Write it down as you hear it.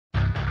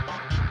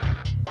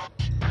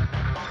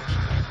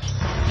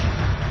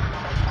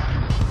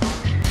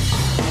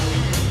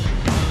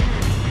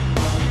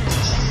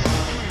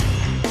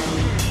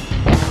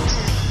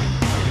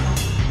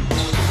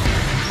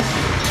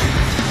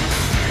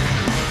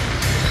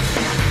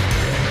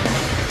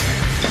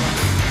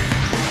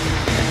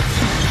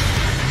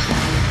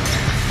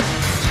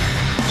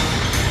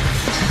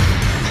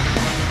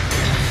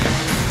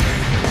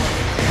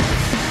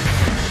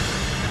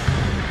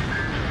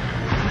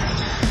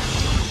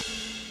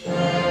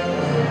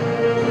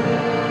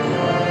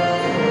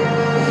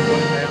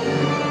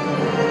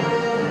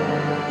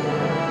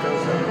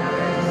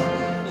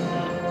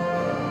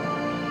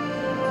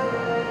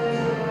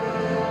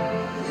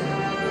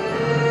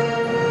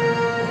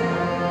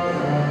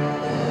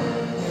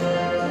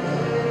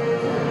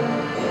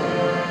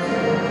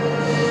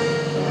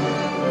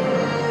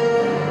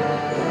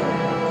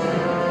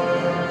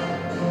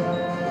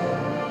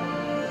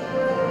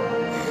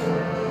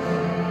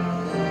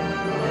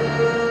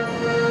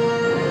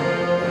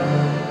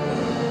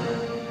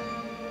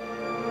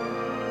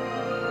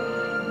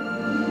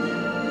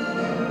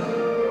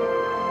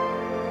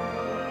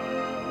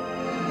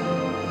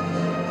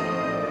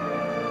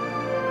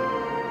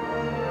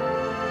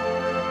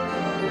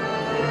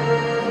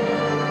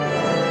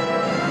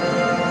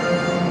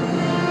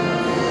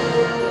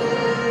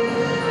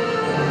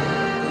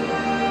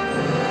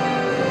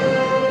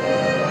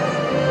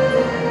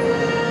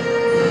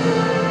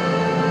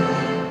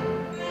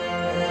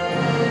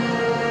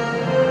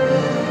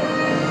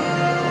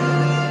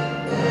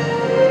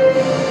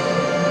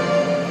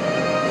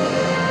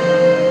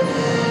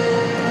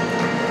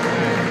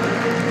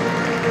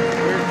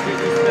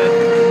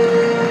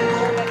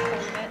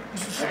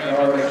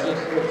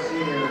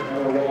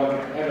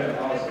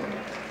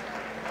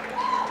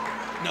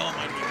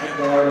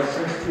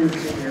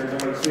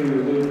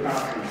Luke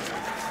Coffey.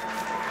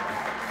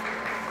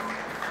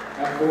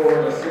 At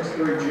forward, a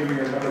 6'3"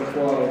 junior, number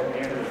 12,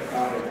 Anthony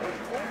Coffey.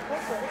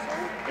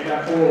 And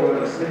at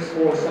forward, a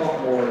 6'4"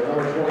 sophomore,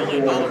 number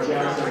 24,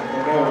 Jackson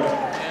McGowan.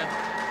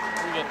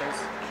 Yeah, you get those.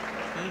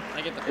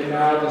 I get the. And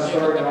now the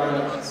starting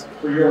lineup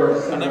for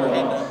your Centerville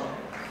Elks.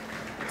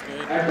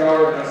 At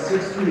guard, a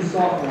 6'2"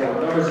 sophomore,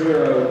 number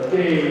 0,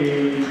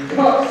 Gabe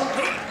Cups.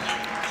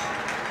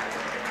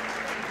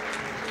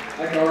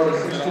 At guard, a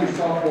 6'2"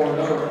 sophomore,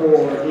 number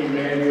 4,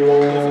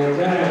 Emmanuel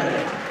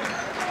Denning.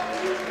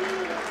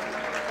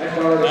 At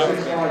guard, a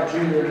 6'5"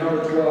 junior,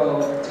 number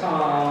 12,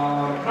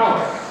 Tom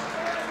House.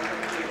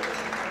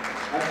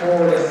 At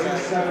forward, a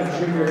 6'7"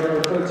 junior,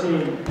 number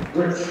 13,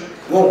 Rich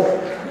Wolf.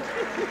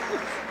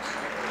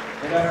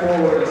 And at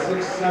forward, a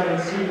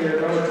 6'7"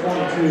 senior, number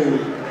 22,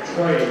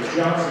 Trey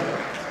Johnson.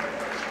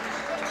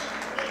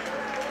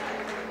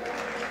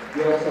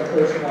 The Elks are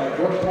coached by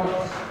Brooke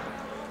Punts.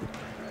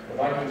 The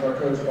Vikings are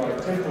coached by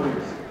Tim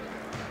Reeves.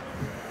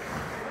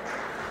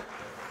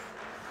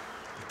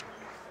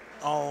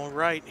 All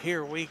right,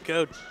 here we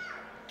go.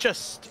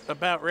 Just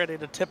about ready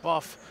to tip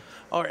off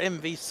our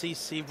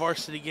MVCC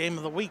varsity game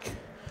of the week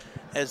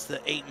as the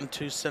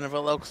 8-2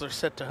 Centerville Elks are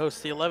set to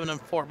host the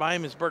 11-4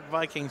 Miamisburg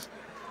Vikings.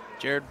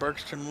 Jared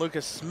Bergstrom,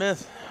 Lucas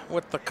Smith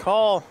with the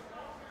call.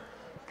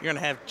 You're going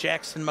to have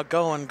Jackson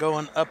McGowan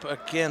going up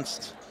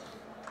against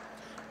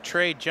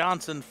Trey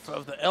Johnson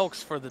of the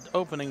Elks for the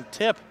opening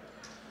tip.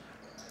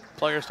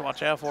 Players to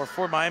watch out for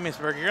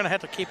Miamisburg. You're going to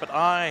have to keep an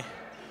eye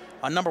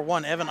on number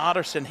 1, Evan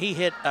Otterson. He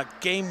hit a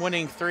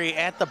game-winning 3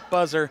 at the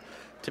buzzer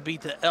to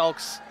beat the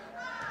Elks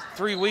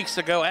 3 weeks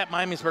ago at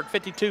Miamisburg,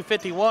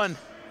 52-51.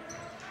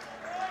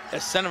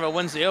 As Centerville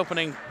wins the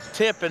opening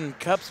tip and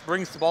Cups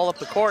brings the ball up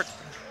the court.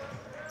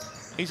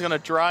 He's going to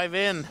drive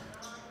in.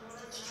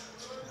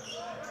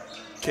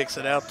 Kicks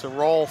it out to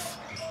Rolf.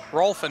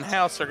 Rolf and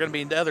House are going to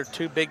be the other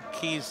 2 big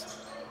keys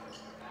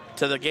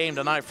to the game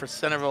tonight for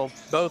Centerville.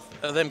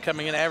 Both of them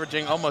coming in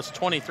averaging almost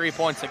 23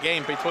 points a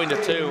game between the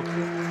 2.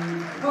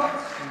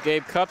 And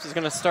Gabe Cups is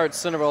going to start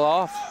Centerville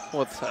off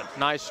with a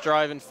nice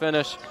drive and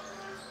finish.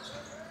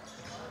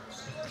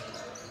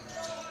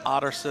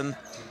 Otterson,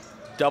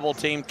 double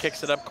team,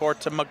 kicks it up court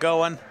to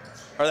McGowan.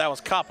 Or that was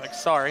Kopic,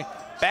 sorry.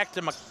 Back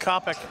to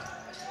Kopic.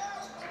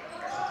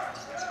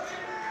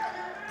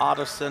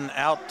 Otterson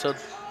out to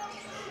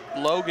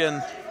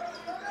Logan.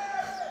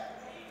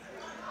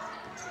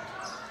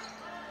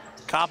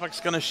 Kopic's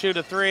going to shoot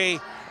a 3.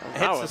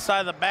 Hits the side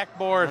of the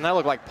backboard. And that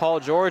looked like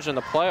Paul George in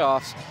the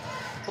playoffs.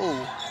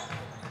 Ooh.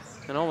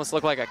 It almost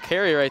looked like a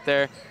carry right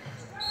there.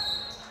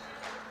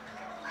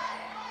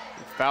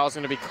 Foul's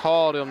going to be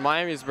called on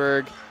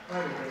Miamisburg.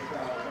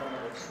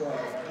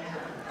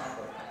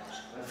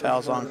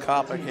 Foul's on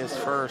Kopic, his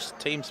first,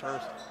 team's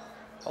first.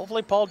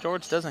 Hopefully Paul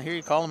George doesn't hear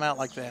you call him out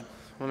like that.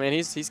 I mean,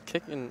 he's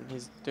kicking,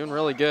 he's doing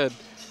really good.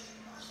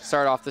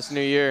 Start off this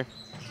new year.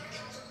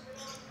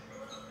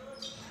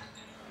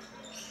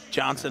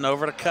 Johnson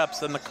over to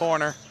Cups in the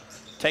corner.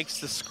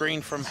 Takes the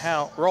screen from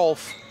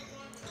Rolf.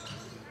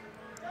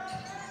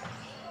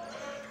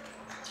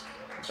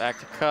 Back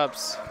to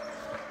Cups.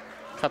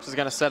 Cups is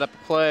going to set up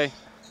a play.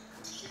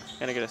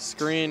 Going to get a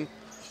screen.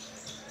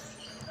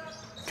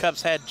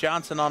 Cups had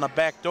Johnson on a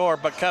back door,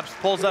 but Cups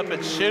pulls up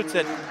and shoots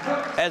it.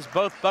 Has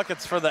both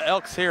buckets for the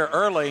Elks here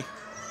early.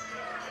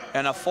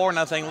 And a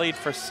 4-0 lead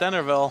for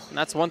Centerville. And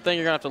that's one thing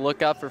you're going to have to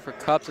look out for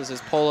Cups is his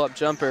pull-up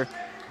jumper.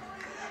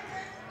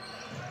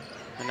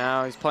 And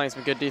now he's playing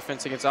some good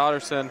defense against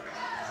Otterson.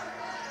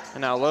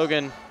 And now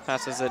Logan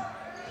passes it.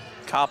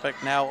 Kopic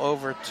now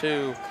over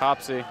to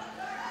Copsey.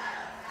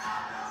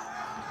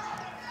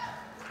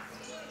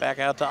 Back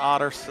out to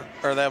Otterson,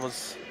 or that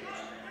was,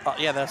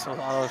 yeah, that's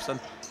Otterson.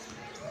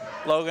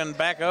 Logan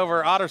back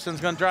over.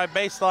 Otterson's going to drive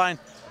baseline.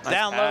 Nice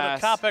Down low to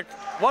Kopic.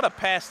 What a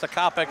pass to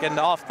Kopic and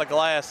off the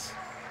glass.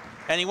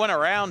 And he went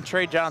around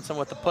Trey Johnson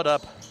with the put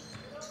up.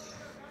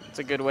 It's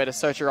a good way to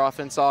start your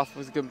offense off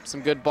with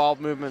some good ball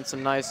movement,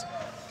 some nice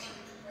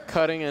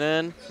cutting it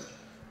in.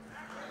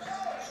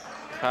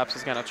 Cops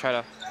is going to try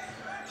to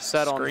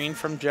set on. Screen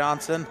from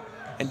Johnson.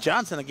 And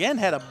Johnson again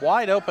had a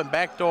wide open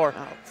backdoor.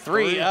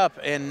 3 up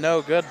and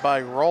no good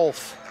by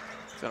Rolf.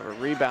 It's going to be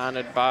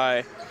rebounded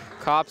by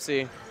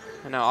Copsey.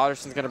 And now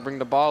Otterson's going to bring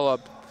the ball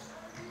up.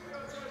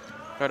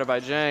 Guarded by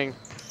Jang.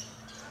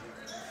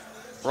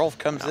 Rolf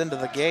comes into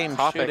the game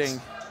shooting.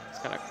 It's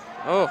gonna,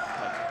 a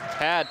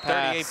tad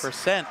pass.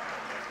 38%.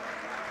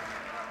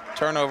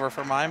 Turnover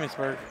for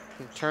Miamisburg.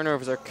 And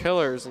turnovers are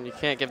killers, and you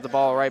can't give the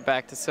ball right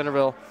back to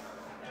Centerville.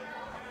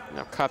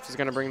 Now Cups is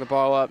going to bring the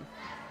ball up.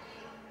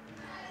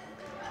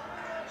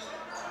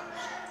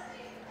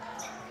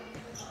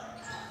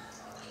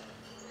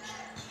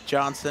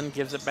 Johnson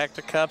gives it back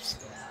to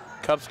Cups.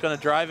 Cups going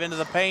to drive into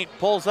the paint,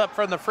 pulls up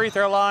from the free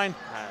throw line,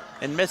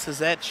 and misses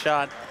that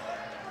shot.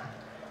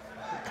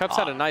 Cups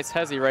had a nice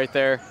hezzy right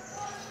there.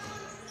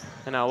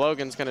 And now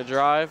Logan's going to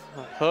drive.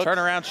 Hook.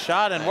 Turnaround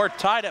shot, and we're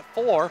tied at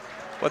 4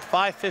 with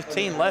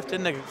 5:15 left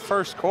in the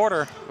first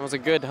quarter. It was a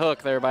good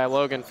hook there by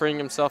Logan, freeing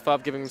himself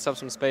up, giving himself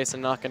some space,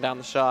 and knocking down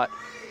the shot.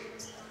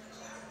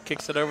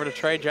 Kicks it over to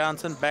Trey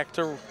Johnson, back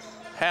to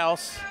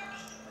House.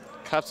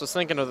 Cups was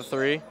thinking of the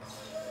 3.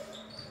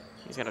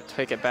 He's going to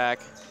take it back.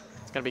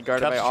 It's going to be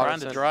guarded Cups by Otterson. trying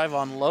to drive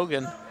on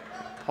Logan.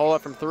 Pull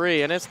up from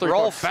 3, and it's 3.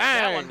 Roll,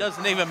 that one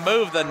doesn't even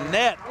move the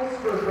net.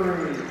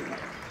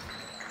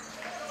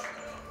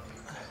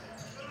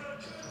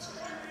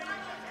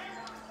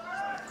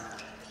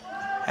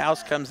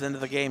 House comes into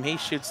the game. He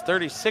shoots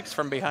 36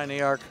 from behind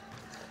the arc.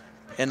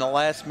 In the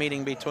last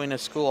meeting between the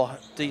school,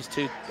 these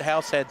two,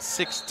 House had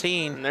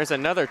 16. And there's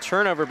another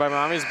turnover by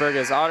Miamisburg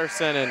as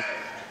Otterson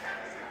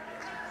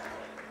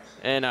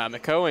and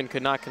McCohen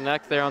could not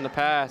connect there on the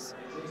pass.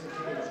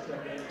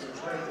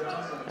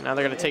 And now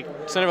they're going to take,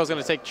 Centerville's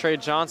going to take Trey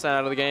Johnson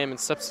out of the game and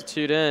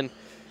substitute in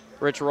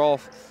Rich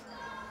Rolfe.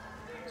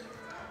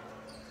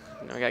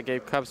 Now we got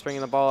Gabe Cups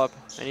bringing the ball up,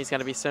 and he's going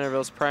to be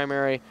Centerville's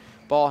primary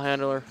ball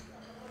handler.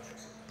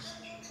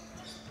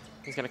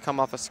 He's going to come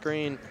off a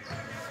screen.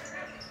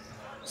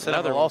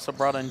 Centerville also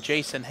brought in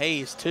Jason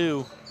Hayes,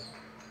 too.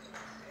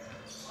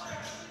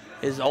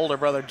 His older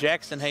brother,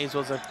 Jackson Hayes,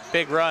 was a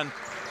big run,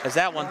 as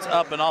that one's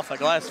up and off the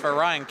glass for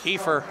Ryan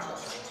Kiefer.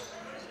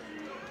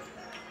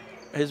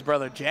 His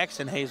brother,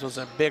 Jackson Hayes, was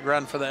a big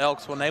run for the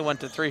Elks when they went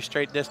to 3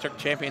 straight district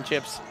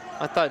championships.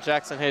 I thought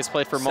Jackson Hayes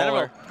played for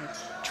Moeller.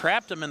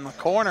 Trapped him in the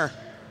corner.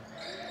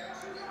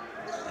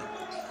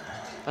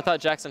 I thought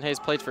Jackson Hayes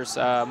played for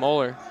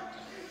Moeller.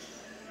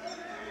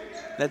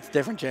 That's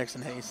different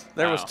Jackson Hayes.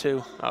 There was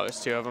 2. Oh,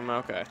 there's 2 of them,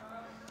 okay.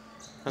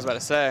 I was about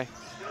to say.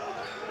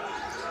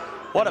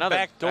 What a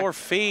backdoor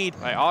feed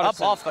by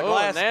up off the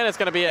glass. And then it's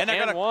going to be an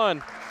and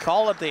 1.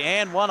 Call it the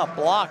and 1, a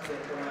block.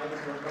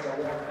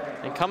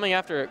 And coming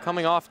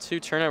off 2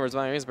 turnovers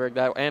by Miamisburg,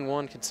 that and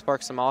 1 could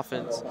spark some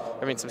offense.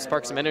 I mean,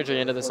 spark some energy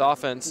into this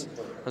offense.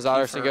 As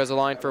Otterson goes a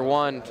line for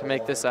 1 to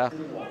make this a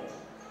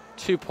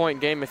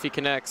 2-point game if he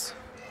connects.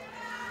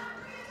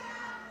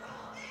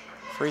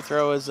 Free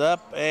throw is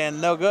up and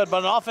no good,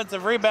 but an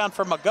offensive rebound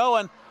for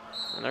McGowan.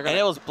 And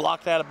it was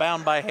blocked out of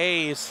bounds by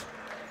Hayes.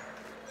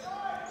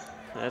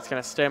 And it's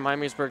going to stay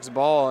Miamisburg's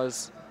ball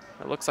as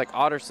it looks like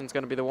Otterson's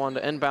going to be the one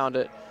to inbound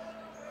it.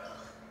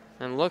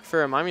 And look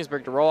for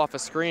Miamisburg to roll off a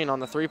screen on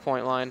the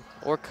 3-point line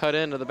or cut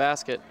into the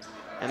basket.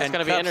 And it's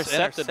going to be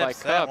intercepted by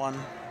Cup.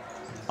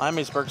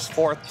 Miamisburg's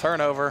 4th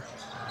turnover.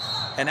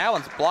 And that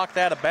one's blocked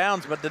out of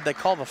bounds, but did they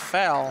call the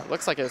foul? It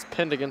looks like it was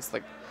pinned against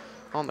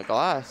on the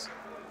glass.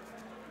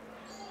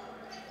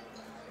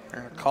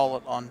 They're going to call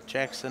it on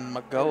Jackson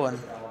McGowan.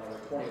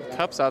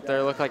 Cups out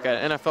there look like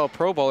an NFL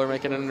Pro Bowler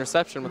making an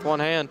interception with one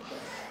hand.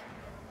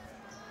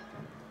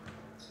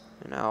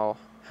 And now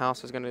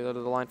House is going to go to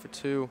the line for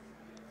 2.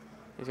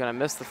 He's going to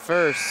miss the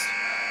first.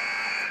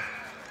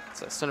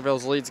 So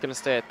Centerville's lead's going to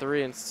stay at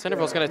 3, and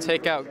Centerville's going to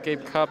take out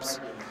Gabe Cups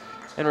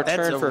in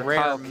return for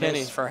Kyle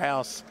Kinney. For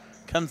House.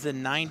 Comes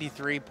in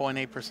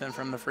 93.8%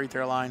 from the free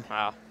throw line.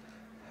 Wow.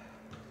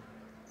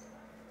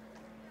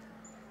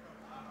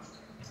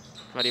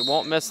 But he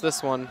won't miss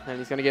this one, and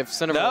he's going to give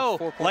Centerville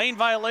 4 points. Lane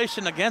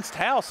violation against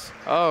House.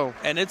 Oh.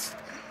 And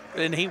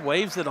he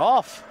waves it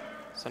off.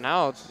 So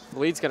now the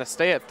lead's going to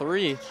stay at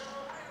 3.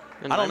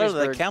 I don't know,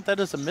 do they count that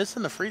as a miss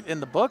in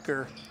the book,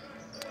 or?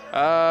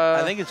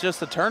 I think it's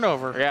just a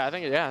turnover. Yeah, I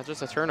think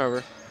just a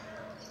turnover.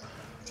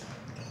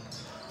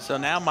 So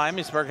now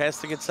Miamisburg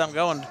has to get something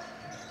going.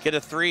 Get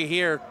a 3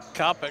 here.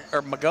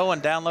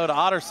 McGowan down low to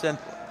Otterson.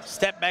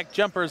 Step back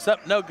jumper is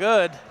up, no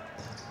good.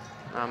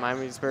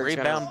 Miamisburg's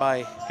rebound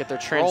by get their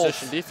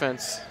transition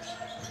defense.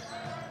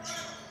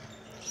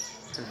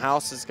 And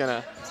House is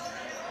going to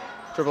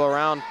dribble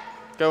around,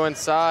 go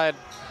inside,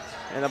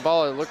 and the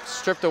ball looks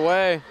stripped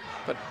away,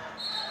 but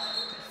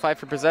fight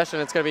for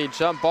possession. It's going to be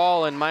jump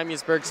ball in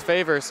Miamisburg's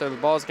favor, so the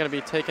ball is going to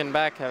be taken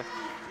back to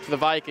the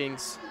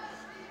Vikings.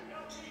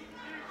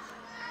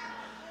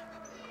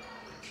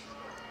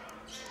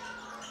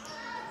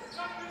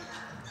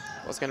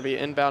 It's going to be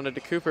inbounded to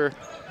Cooper.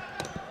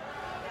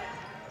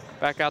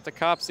 Back out to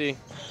Copsey.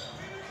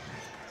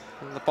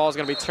 And the ball's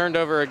going to be turned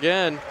over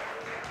again.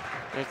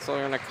 It's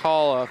going to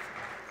call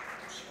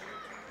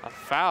a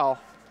foul.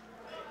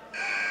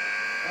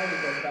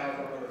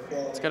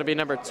 It's going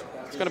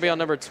to be on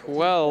number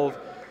 12,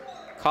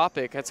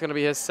 Kopic. That's going to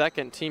be his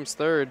 2nd, team's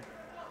 3rd,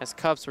 as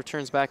Cups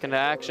returns back into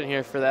action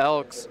here for the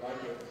Elks.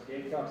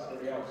 And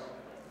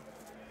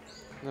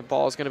the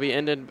ball is going to be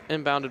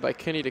inbounded by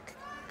Kinney to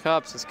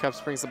Cups as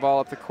Cups brings the ball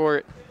up the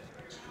court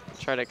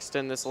to try to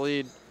extend this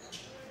lead.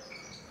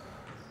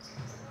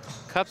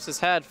 Cups has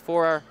had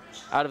 4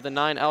 out of the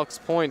 9 Elks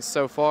points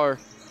so far.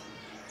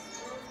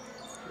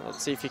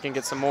 Let's see if he can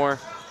get some more.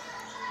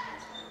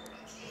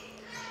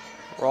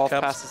 Rolfe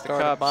passes to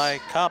Cups. By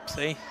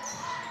Copsey.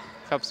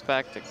 Cups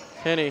back to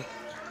Kinney.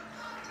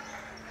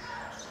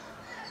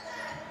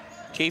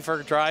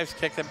 Kiefer drives,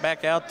 kicked it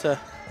back out to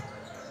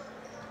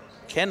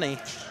Kinney.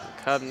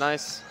 Cub,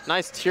 nice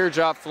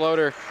teardrop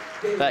floater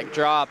that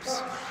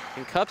drops.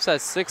 And Cups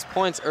has 6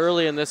 points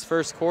early in this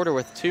first quarter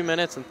with 2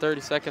 minutes and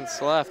 30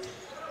 seconds left.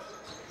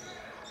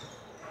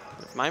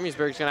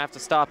 Miamisburg's going to have to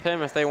stop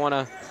him if they want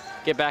to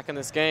get back in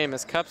this game,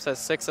 as Cups has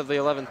 6 of the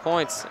 11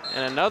 points.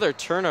 And another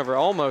turnover,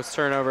 almost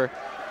turnover,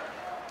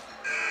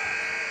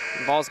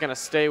 The ball's going to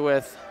stay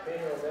with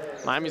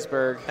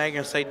Miamisburg. Now you're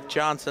going to say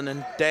Johnson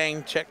and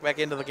Dang check back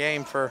into the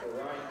game for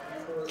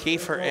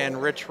Kiefer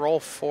and Rich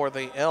Rolfe for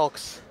the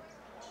Elks.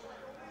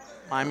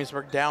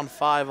 Miamisburg down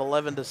 5,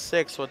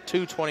 11-6 with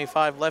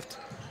 2:25 left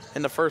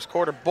in the first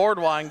quarter.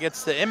 Boardwine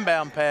gets the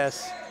inbound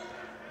pass.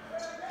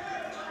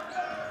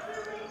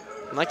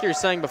 And like you were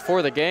saying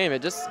before the game,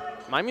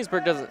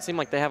 Miamisburg doesn't seem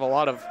like they have a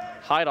lot of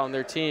height on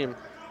their team,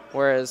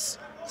 whereas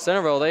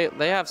Centerville,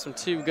 they have some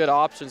two good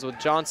options with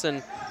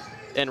Johnson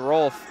and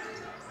Rolfe.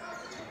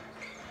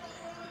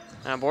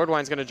 Now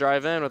Boardwine's going to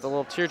drive in with a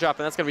little teardrop,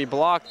 and that's going to be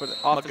blocked with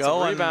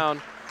offensive rebound.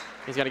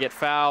 He's going to get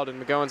fouled,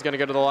 and McGowan's going to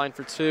go to the line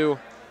for 2.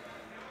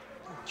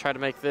 Try to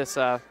make this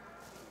a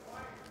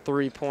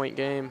 3-point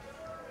game.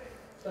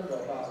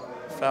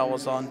 Foul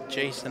was on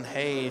Jason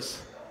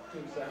Hayes.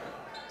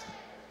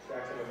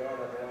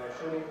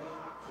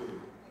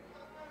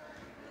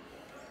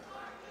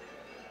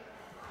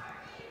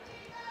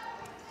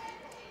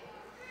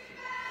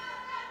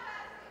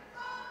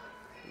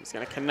 He's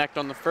going to connect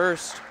on the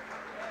first.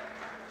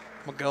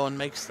 McGowan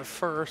makes the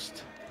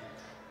first.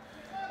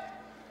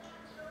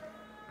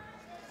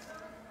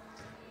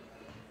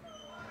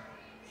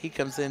 He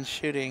comes in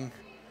shooting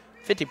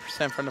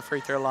 50% from the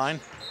free throw line,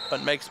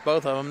 but makes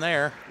both of them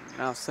there.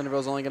 Now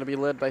Centerville's only going to be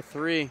led by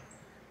 3.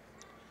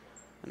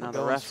 And now the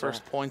refs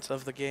first points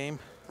of the game.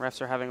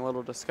 Refs are having a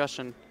little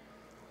discussion,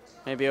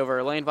 maybe over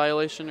a lane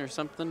violation or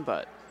something,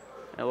 but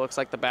it looks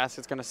like the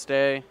basket's going to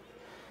stay.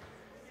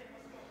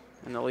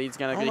 And the lead's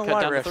going to be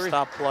cut down to 3.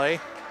 Stop play.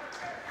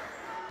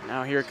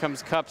 Now here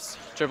comes Cups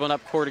dribbling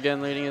up court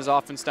again, leading his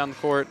offense down the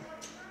court.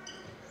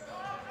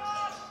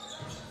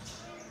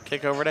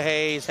 Kick over to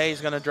Hayes.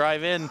 Hayes going to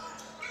drive in,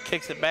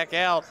 kicks it back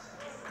out.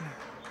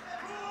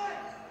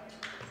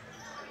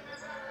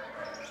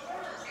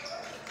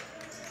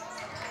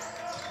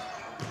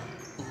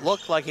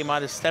 Looked like he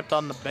might have stepped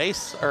on the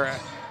base or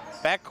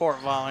backcourt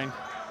volley.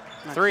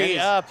 3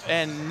 up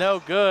and no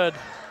good.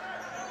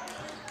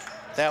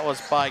 That was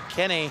by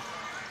Kenny.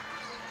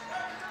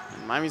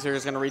 Miamisburg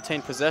is going to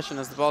retain possession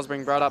as the ball is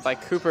being brought up by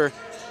Cooper,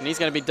 and he's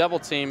going to be double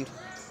teamed.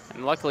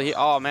 And luckily,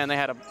 oh man, they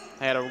had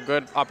a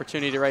good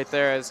opportunity right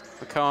there as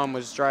McComb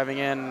was driving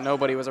in.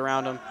 Nobody was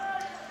around him.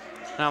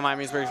 Now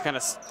Miamisburg is going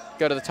to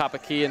go to the top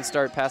of key and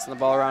start passing the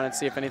ball around and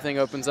see if anything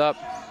opens up.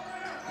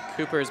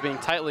 Cooper is being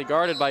tightly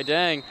guarded by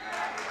Dang.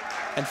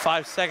 And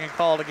 5-second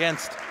called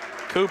against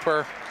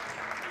Cooper.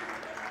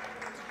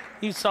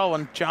 You saw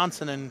when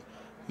Johnson and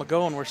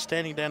McGowan were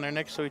standing down there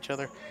next to each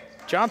other.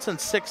 Johnson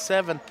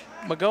 6'7",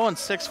 McGowan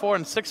 6'4",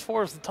 and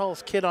 6'4" is the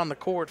tallest kid on the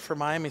court for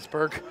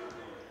Miamisburg.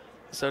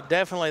 So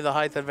definitely the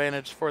height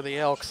advantage for the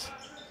Elks.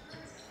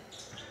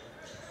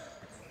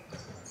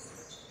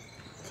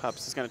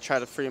 Cups is going to try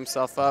to free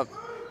himself up.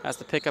 Has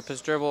to pick up his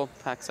dribble,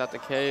 packs out the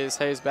Hayes.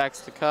 Hayes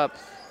backs to Cup.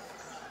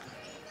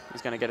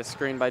 He's going to get a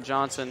screen by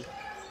Johnson.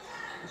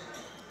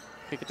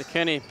 Kick it to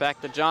Kenny, back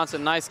to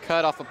Johnson. Nice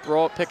cut off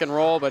a pick and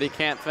roll, but he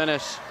can't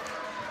finish.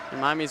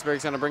 And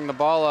Miamisburg's going to bring the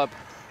ball up.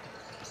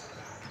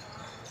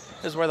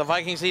 This is where the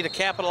Vikings need to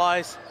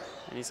capitalize.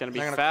 And he's going to be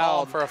fouled.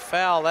 fouled. For a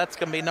foul. That's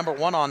going to be number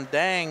 1 on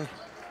Dang.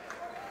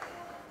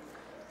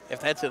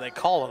 If that's who they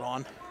call it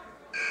on.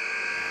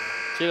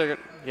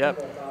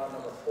 Yep.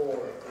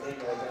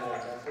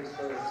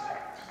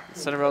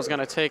 Centerville's going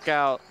to take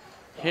out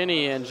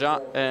Henny and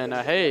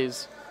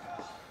Hayes.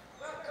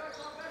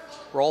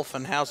 Rolfe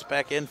and House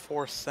back in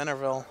for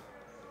Centerville.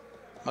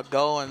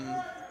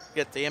 McGowan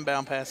get the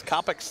inbound pass.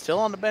 Kopic still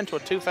on the bench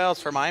with 2 fouls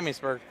for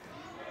Miamisburg.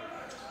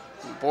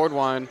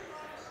 Boardwine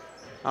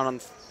out on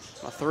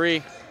a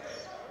 3.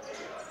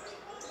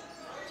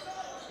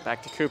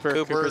 Back to Cooper.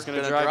 Cooper's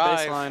going to drive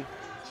baseline.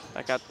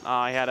 Back out.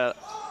 He had an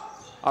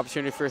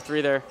opportunity for a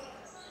 3 there.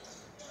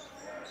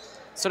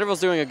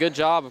 Centerville's doing a good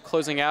job of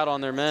closing out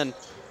on their men.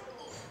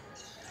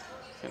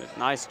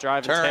 Nice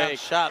drive and take.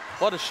 Shot.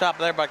 What a shot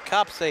there by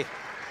Copsey.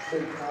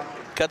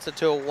 Cuts it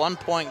to a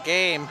 1-point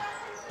game.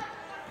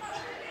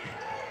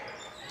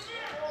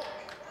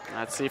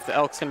 Let's see if the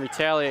Elks can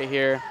retaliate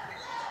here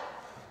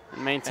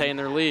and maintain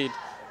their lead.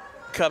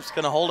 Cup's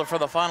going to hold it for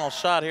the final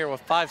shot here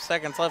with 5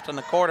 seconds left in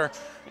the quarter.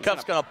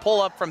 Cup's going to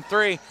pull up from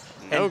 3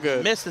 and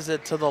misses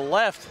it to the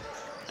left.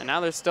 And now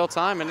there's still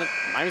time, and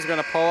Miami's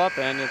going to pull up,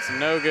 and it's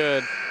no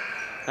good.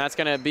 That's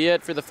going to be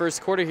it for the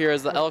first quarter here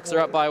as the Elks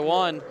are up by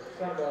 1.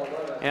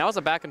 And that was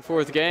a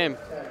back-and-forth game.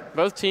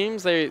 Both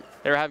teams, they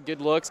have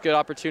good looks, good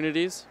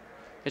opportunities.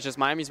 It's just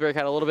Miamisburg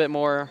had a little bit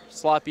more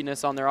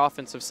sloppiness on their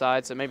offensive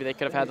side, so maybe they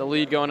could have had the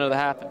lead going into the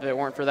half if it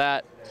weren't for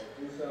that.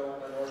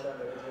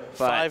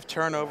 But 5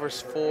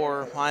 turnovers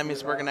for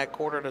Miamisburg in that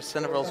quarter to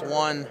Centerville's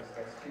 1.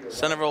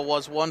 Centerville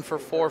was 1 for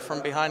 4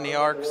 from behind the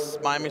arcs.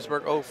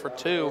 Miamisburg 0 for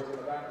 2.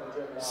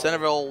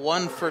 Centerville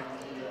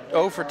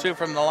 0 for 2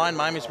 from the line.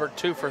 Miamisburg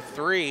 2 for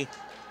 3.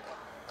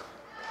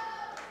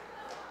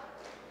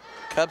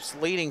 Cubs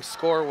leading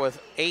score with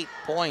 8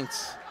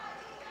 points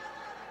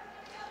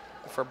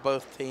for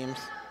both teams.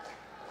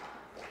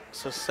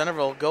 So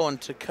Centerville going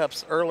to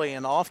Cups early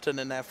and often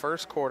in that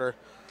first quarter.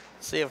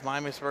 See if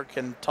Miamisburg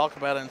can talk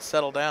about it and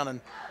settle down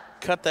and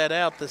cut that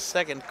out this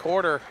second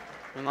quarter.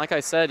 And like I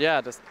said,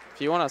 yeah, just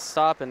if you want to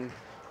stop and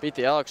beat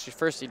the Elks, you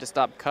first need to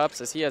stop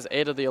Cups, as he has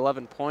 8 of the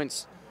 11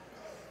 points.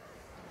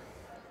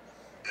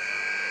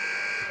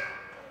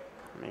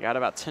 We got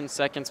about 10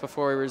 seconds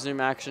before we resume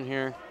action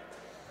here.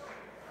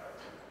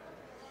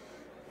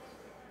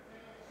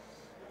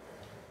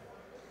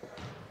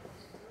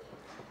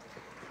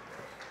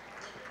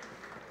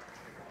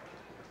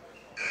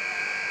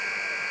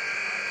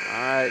 All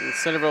right, and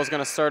Centerville is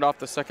going to start off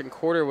the second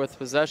quarter with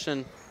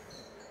possession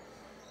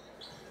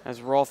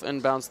as Rolf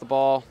inbounds the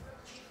ball.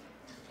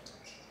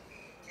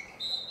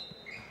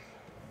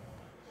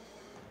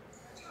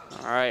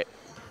 All right,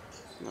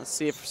 let's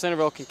see if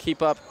Centerville can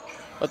keep up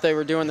what they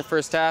were doing the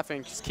first half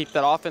and just keep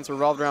that offense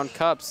revolved around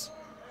Cups.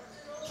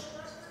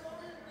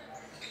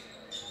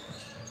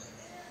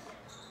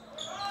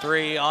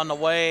 3 on the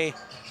way,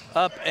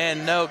 up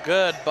and no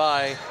good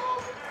by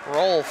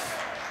Rolf.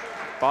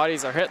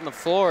 Bodies are hitting the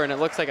floor, and it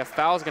looks like a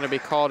foul is going to be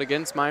called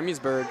against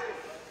Miamisburg.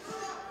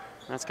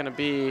 That's going to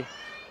be,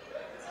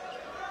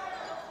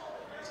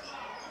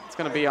 it's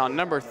going to be on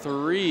number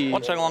 3.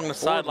 Watching along the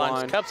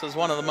sidelines, Cups is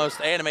one of the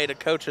most animated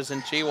coaches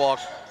in G-Walk.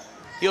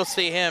 You'll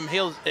see him,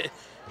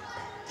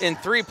 in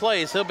 3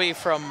 plays, he'll be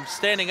from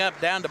standing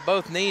up down to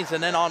both knees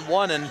and then on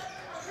one. And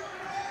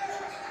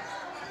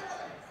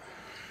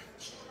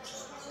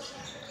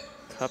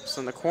Cups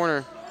in the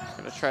corner,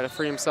 going to try to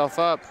free himself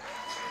up.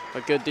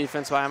 But good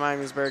defense by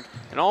Miamisburg,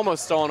 and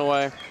almost stolen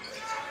away.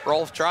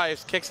 Rolf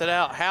drives, kicks it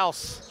out.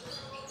 House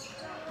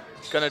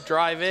gonna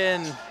drive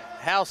in.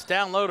 House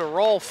down low to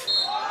Rolf,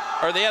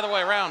 or the other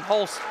way around.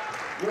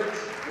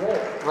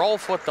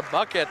 Rolf with the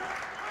bucket.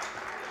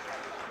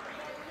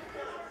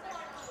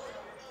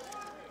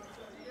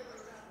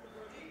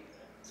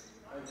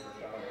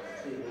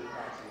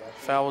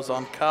 Foul was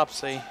on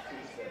Copsey.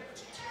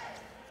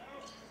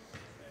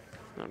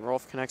 And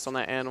Rolf connects on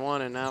that and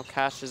one, and now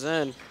cashes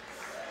in.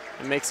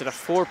 It makes it a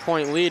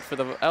 4-point lead for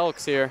the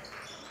Elks here.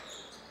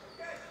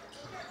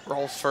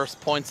 Rolf's first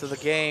points of the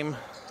game.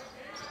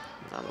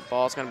 Now the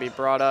ball's going to be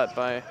brought up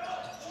by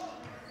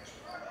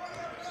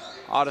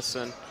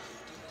Otteson.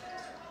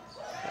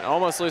 And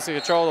almost losing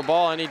control of the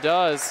ball, and he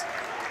does.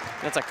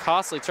 That's a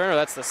costly turnover.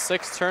 That's the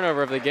 6th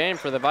turnover of the game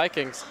for the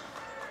Vikings.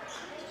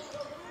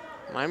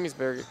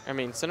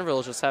 Centerville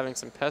is just having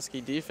some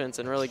pesky defense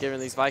and really giving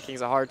these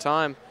Vikings a hard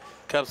time.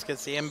 Cubs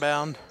gets the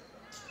inbound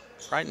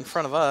right in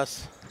front of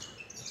us.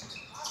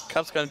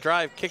 Cubs going to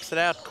drive, kicks it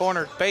out,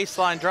 corner,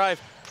 baseline drive,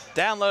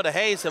 down low to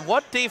Hayes. And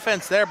what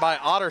defense there by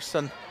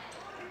Otterson.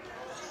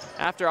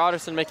 After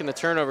Otterson making the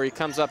turnover, he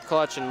comes up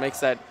clutch and makes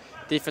that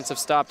defensive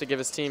stop to give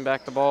his team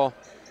back the ball.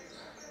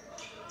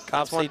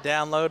 Copsey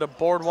down low to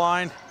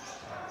Boardwine.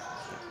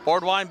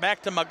 Boardwine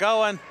back to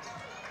McGowan.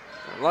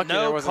 Lucky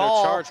there wasn't a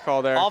charge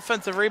call there.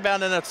 Offensive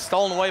rebound, and it's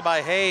stolen away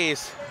by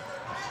Hayes.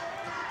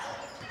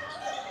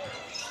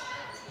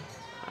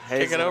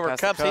 Kick it over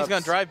Cups. He's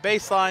going to drive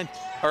baseline,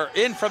 or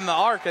in from the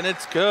arc, and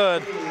it's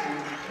good.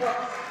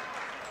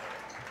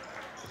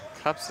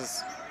 Cups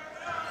is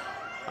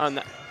on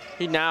that.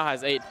 He now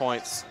has 8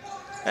 points.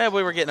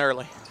 We were getting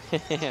early.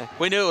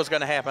 We knew it was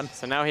going to happen.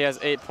 So now he has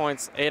 8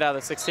 points, 8 out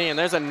of the 16. And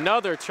there's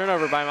another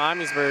turnover by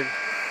Miamisburg.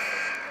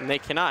 And they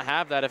cannot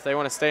have that if they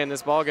want to stay in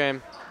this ball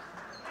game.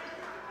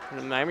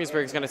 And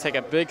Miamisburg is going to take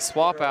a big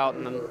swap out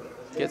and then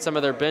get some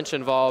of their bench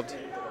involved.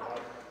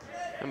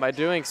 And by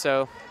doing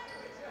so,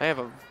 they have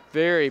a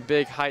very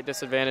big height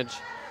disadvantage.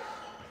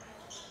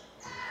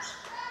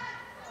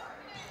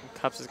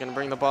 Cups is going to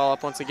bring the ball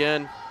up once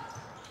again.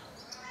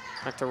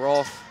 Back to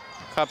Rolf.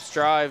 Cups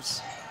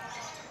drives.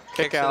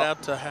 Kicks it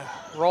out to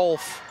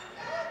Rolf.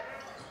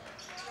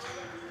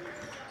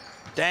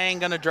 Dang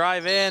going to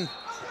drive in.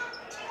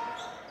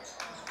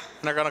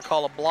 And they're going to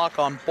call a block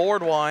on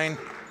Boardwine.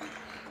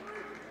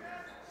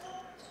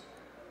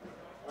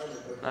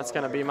 That's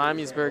going to be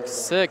Miamisburg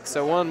 6,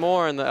 so one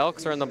more, and the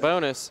Elks are in the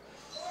bonus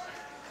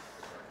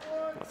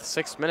with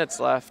 6 minutes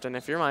left. And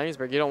if you're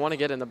Miamisburg, you don't want to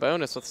get in the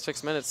bonus with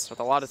 6 minutes with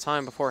a lot of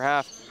time before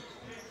half.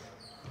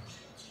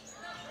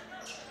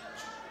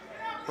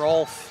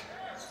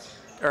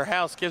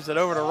 House gives it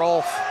over to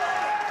Rolf.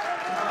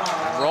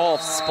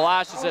 Rolf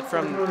splashes it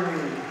from,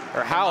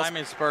 House.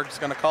 Miamisburg's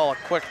going to call a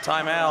quick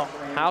timeout.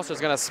 House is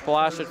going to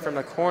splash it from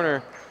the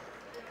corner.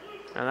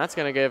 And that's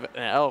going to give the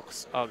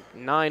Elks a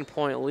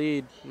 9-point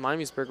lead.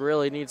 Miamisburg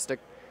really needs to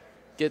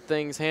get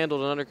things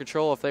handled and under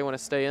control if they want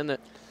to stay in it.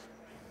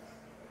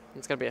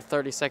 It's going to be a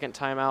 30-second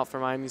timeout for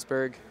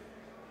Miamisburg.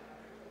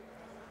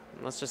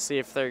 And let's just see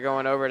if they're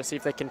going over to see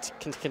if they can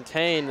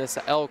contain this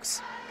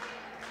Elks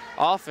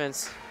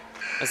offense.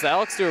 As the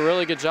Elks do a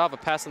really good job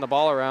of passing the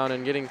ball around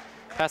and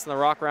passing the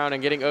rock around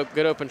and getting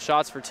good open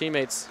shots for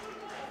teammates.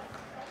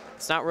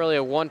 It's not really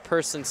a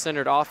one-person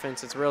centered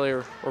offense. It's really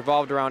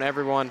revolved around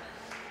everyone,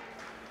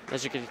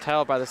 as you can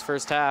tell by this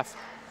first half.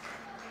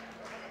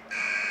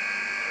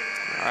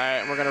 All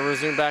right, we're going to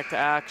resume back to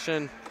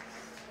action.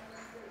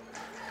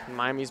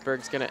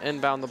 Miamisburg's going to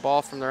inbound the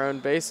ball from their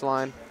own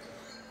baseline.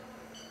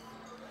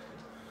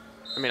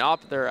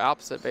 Their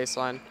opposite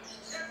baseline.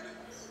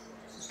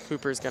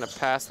 Cooper's going to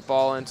pass the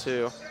ball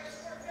into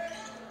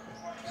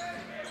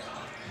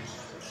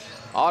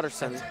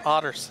Otterson.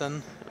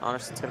 Otterson.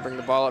 Otterson's going to bring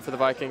the ball up for the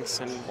Vikings.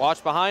 And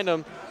watch behind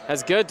him.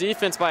 Has good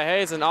defense by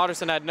Hayes, and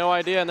Otterson had no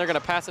idea, and they're going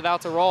to pass it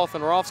out to Rolf,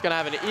 and Rolf's going to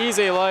have an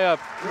easy layup.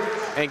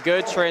 And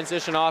good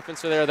transition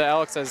offense for there, the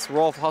Elks, as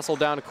Rolf hustled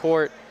down to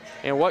court.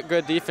 And what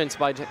good defense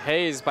by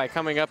Hayes by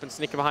coming up and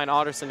sneaking behind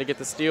Otterson to get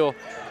the steal.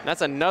 And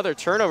that's another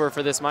turnover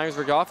for this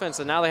Miamisburg offense,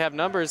 and now they have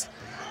numbers.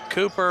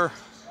 Cooper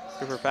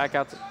back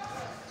out to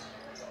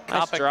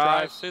nice drive.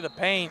 Drives through the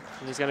paint.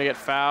 And he's going to get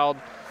fouled.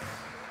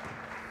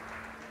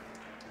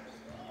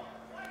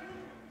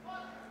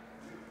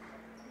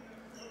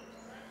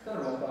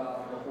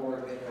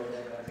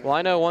 Well,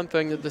 I know one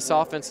thing that this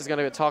offense is going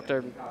to get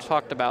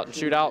talked about and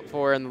shoot out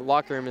for in the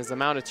locker room is the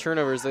amount of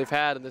turnovers they've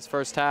had in this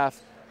first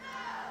half.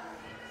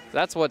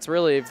 That's what's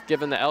really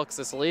given the Elks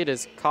this lead,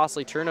 is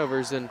costly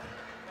turnovers and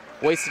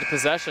wasted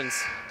possessions.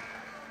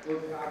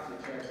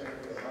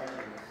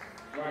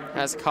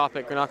 As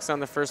Kopic knocks down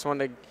the first one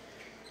to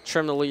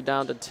trim the lead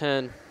down to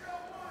 10.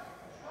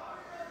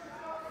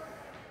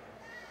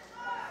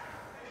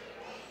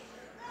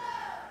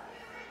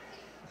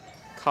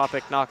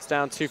 Kopic knocks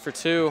down 2 for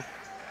 2.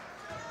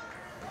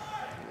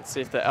 Let's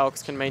see if the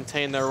Elks can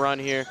maintain their run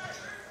here.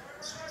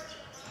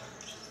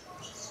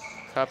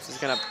 Cups is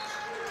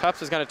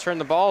gonna turn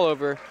the ball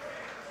over.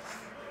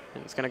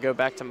 And it's gonna go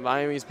back to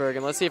Miamisburg.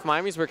 And let's see if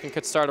Miamisburg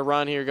can start a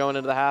run here going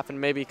into the half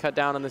and maybe cut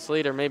down on this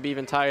lead or maybe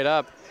even tie it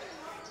up.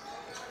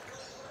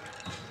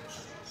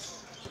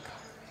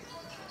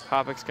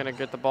 Kopic's gonna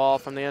get the ball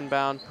from the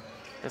inbound.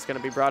 It's gonna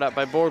be brought up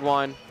by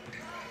Boardwine.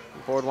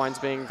 Boardwine's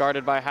being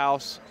guarded by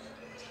House.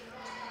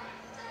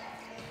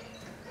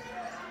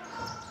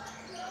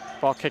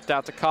 Ball kicked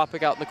out to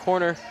Kopic out in the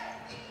corner.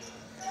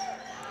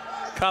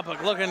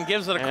 Kopic looking,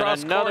 gives it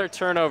across and another court.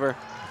 Turnover.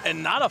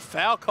 And not a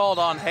foul called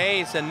on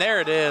Hayes, and there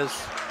it is.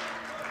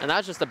 And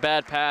that's just a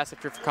bad pass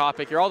if you're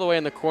Kopic. You're all the way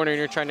in the corner and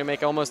you're trying to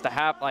make almost a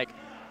half, like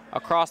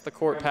across the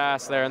court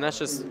pass there, and that's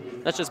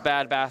just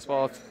bad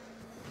basketball.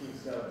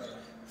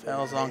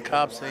 Fouls on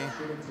Copsey.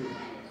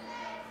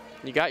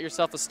 You got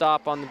yourself a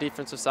stop on the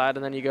defensive side,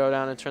 and then you go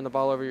down and turn the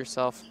ball over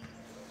yourself.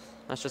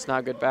 That's just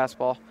not good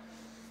basketball.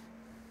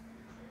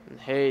 And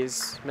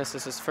Hayes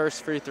misses his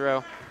first free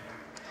throw.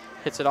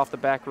 Hits it off the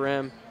back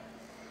rim.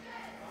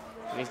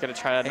 And he's going to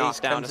try to knock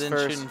down his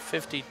first. Hayes comes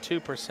in shooting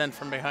 52%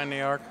 from behind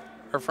the arc,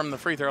 or from the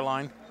free throw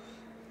line.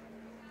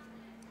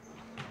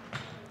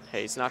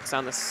 Hayes knocks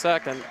down the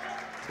second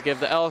to give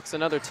the Elks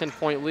another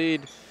 10-point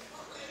lead.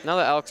 Now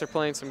the Elks are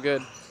playing some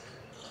good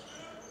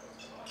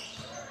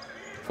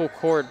full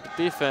court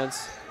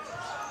defense.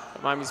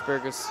 But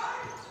Miamisburg is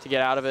to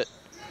get out of it.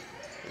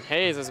 And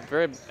Hayes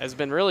has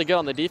been really good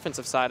on the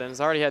defensive side and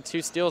has already had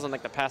 2 steals in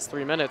like the past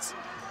 3 minutes.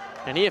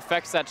 And he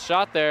affects that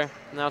shot there.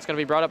 Now it's going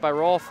to be brought up by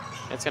Rolf.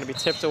 It's going to be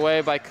tipped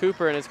away by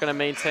Cooper, and it's going to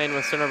maintain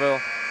with Centerville.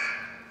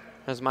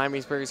 As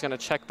Miamisburg is going to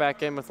check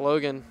back in with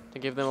Logan to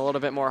give them a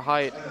little bit more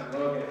height.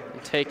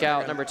 And take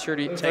out number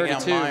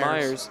 32,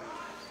 Myers.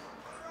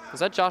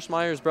 Is that Josh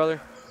Myers'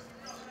 brother?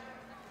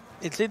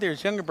 It's either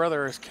his younger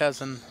brother or his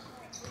cousin.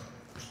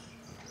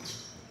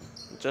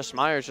 Josh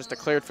Myers just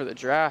declared for the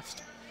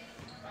draft.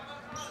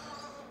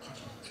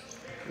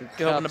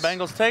 You hoping the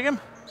Bengals take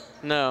him?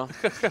 No.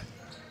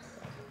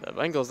 The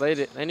Bengals, they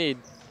need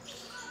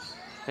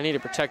to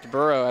protect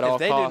Burrow at all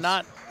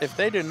costs. If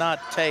they do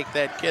not take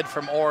that kid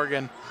from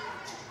Oregon,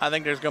 I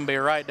think there's going to be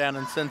a write-down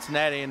in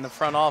Cincinnati in the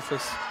front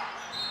office.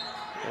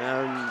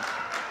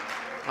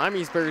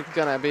 Miamisburg is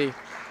going to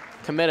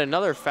commit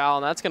another foul,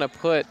 and that's going to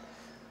put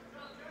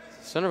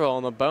Centerville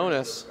on the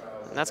bonus.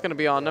 And that's going to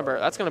be on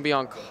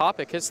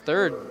Kopic, his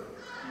third.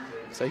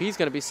 So he's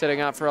going to be sitting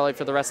out for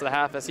the rest of the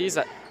half as he's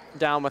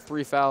down with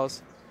 3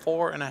 fouls.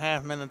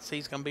 4.5 minutes,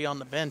 he's going to be on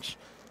the bench.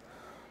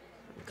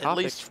 Kopic. At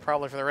least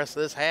probably for the rest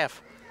of this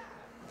half.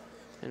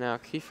 And now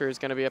Kiefer is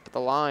going to be up at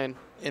the line.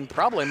 In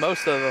probably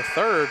most of the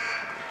third.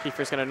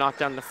 Kiefer's going to knock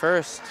down the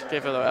first,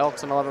 give the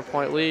Elks an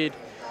 11-point lead.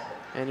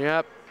 And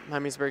yep,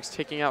 Miamisburg's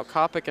taking out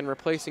Kopic and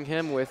replacing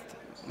him with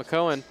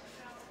McCohen.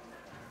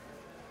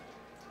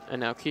 And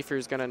now Kiefer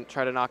is going to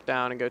try to knock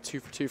down and go 2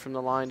 for 2 from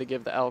the line to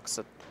give the Elks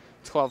a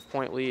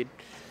 12-point lead.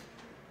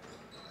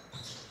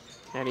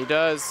 And he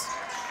does.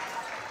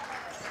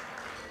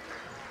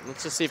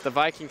 Let's just see if the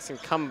Vikings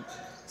can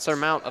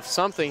surmount of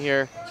something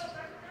here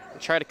and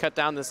try to cut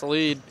down this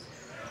lead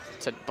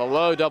to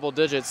below double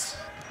digits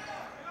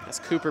as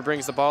Cooper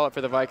brings the ball up for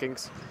the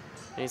Vikings.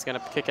 And he's going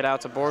to kick it out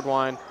to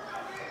Boardwine.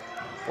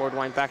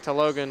 Boardwine back to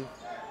Logan.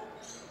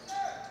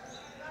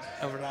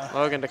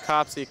 Logan to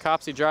Copsey.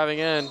 Copsey driving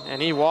in,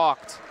 and he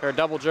walked, or a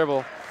double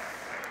dribble.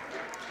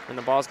 And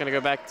the ball's going to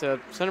go back to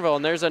Centerville,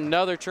 and there's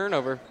another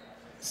turnover.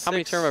 How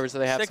many turnovers do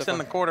they have? 6 in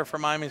the quarter for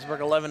Miamisburg,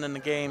 11 in the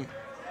game.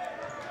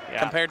 Yeah.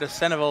 Compared to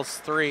Centerville's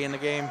 3 in the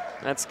game.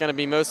 That's going to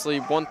be mostly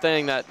one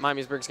thing that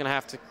Miamisburg's going to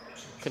have to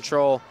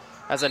control.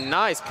 As a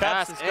nice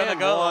pass. Cups is going to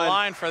go to the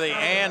line for the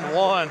and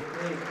one.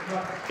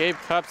 Gabe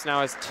Cups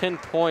now has 10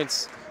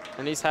 points,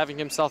 and he's having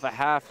himself a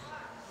half.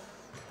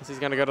 As he's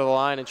going to go to the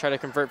line and try to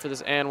convert for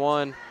this and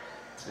one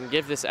and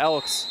give this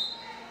Elks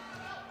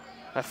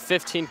a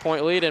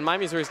 15-point lead, and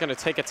Miamisburg is going to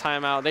take a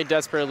timeout. They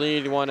desperately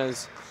need one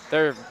as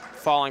they're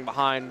falling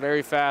behind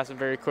very fast and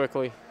very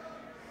quickly.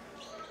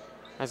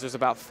 As there's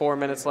about 4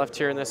 minutes left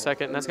here in this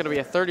second, and that's going to be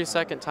a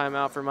 30-second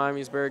timeout for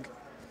Miamisburg.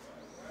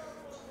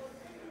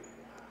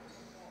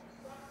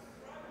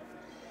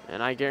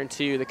 And I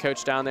guarantee you the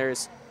coach down there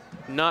is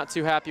not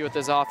too happy with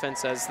this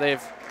offense, as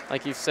they've,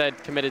 like you've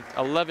said, committed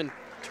 11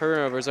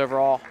 turnovers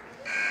overall.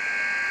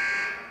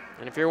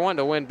 And if you're wanting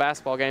to win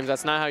basketball games,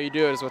 that's not how you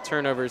do it, is with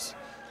turnovers.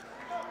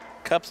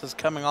 Cups is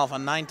coming off a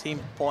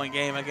 19-point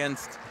game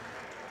against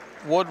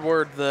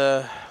Woodward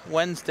the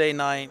Wednesday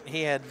night.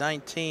 He had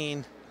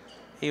 19.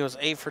 He was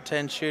 8 for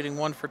 10 shooting,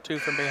 1 for 2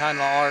 from behind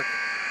the arc,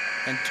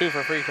 and 2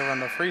 for free throw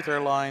from the free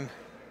throw line.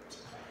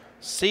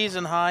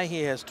 Season high,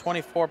 he has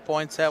 24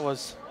 points. That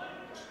was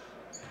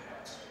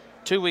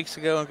 2 weeks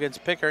ago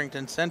against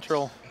Pickerington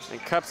Central. And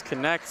Cups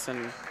connects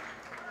and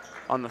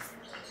on the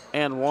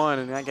and one,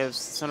 and that gives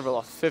Centerville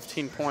a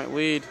 15-point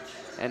lead.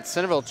 And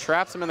Centerville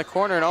traps him in the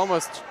corner and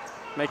almost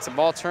makes the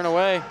ball turn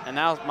away. And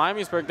now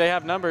Miamisburg, they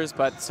have numbers,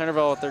 but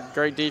Centerville with their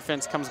great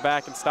defense comes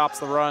back and stops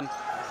the run.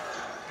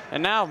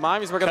 And now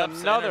Miamisburg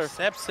has another.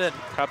 Intercepts it.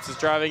 Cups is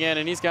driving in,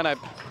 and he's gonna.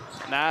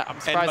 I'm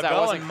surprised that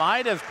wasn't.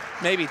 Might have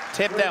maybe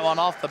tipped that one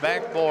off the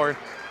backboard,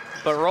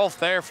 but Rolf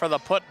there for the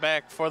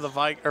putback for the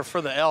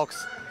for the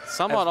Elks.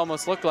 Somewhat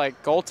almost looked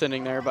like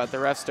goaltending there, but the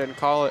refs didn't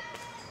call it.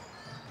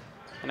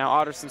 And now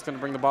Otterson's going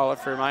to bring the ball up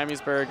for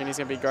Miamisburg, and he's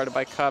going to be guarded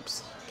by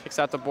Cups. Kicks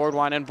out to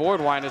Boardwine, and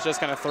Boardwine is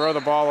just going to throw the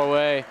ball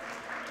away.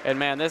 And,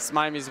 man, this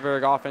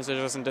Miamisburg offense is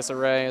just in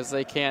disarray as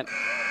they can't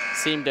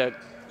seem to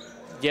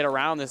get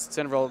around this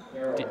Centerville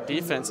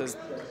defense.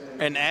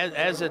 And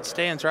as it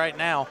stands right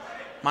now,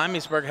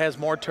 Miamisburg has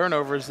more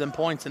turnovers than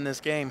points in this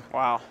game.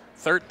 Wow.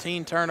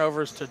 13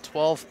 turnovers to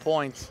 12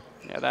 points.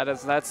 Yeah,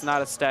 that's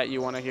not a stat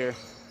you want to hear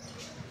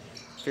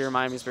if you're a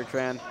Miamisburg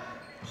fan.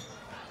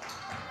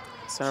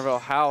 Centerville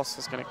House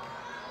is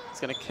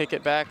gonna kick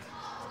it back.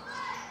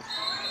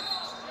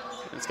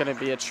 It's gonna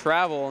be a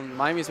travel, and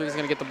Miamisburg is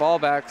gonna get the ball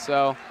back.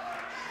 So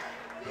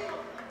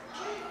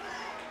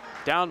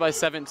down by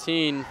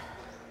 17.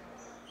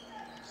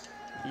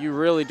 You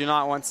really do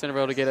not want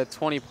Centerville to get a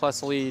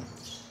 20-plus lead.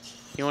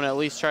 You want to at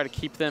least try to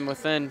keep them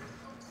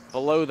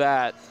below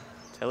that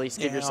to at least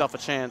give yourself a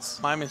chance.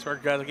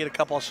 Miamisburg got to get a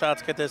couple of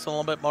shots, get this a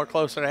little bit more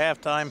closer to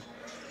halftime.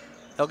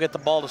 They'll get the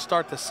ball to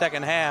start the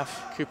second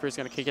half. Cooper's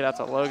going to kick it out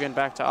to Logan,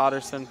 back to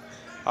Otterson.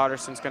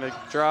 Otterson's going to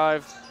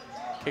drive,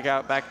 kick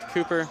out back to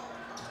Cooper.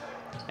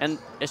 And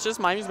it's just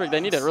Miamisburg,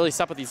 they need to really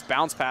stop with these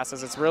bounce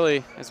passes. It's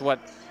really what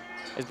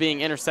is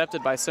being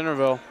intercepted by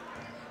Centerville.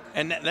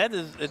 And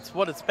it's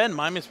what it's been.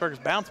 Miamisburg's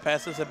bounce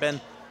passes have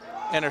been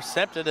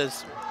intercepted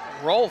as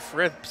Rolf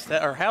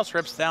House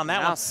rips down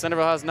that one.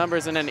 Centerville has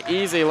numbers and an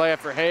easy layup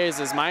for Hayes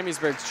as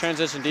Miamisburg's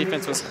transition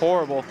defense was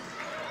horrible.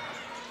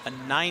 A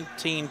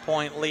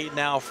 19-point lead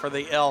now for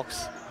the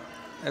Elks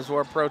as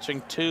we're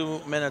approaching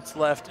 2 minutes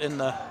left in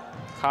the.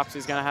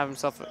 Copsy's going to have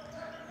himself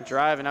a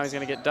drive, and now he's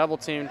going to get double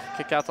teamed.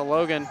 Kick out to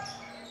Logan.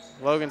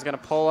 Logan's going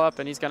to pull up,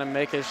 and he's going to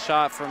make his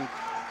shot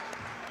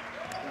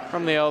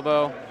from the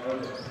elbow.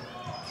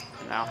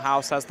 Now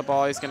House has the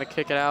ball. He's going to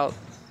kick it out.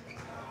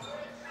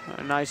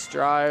 A nice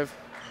drive.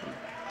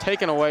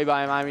 Taken away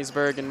by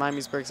Miamisburg, and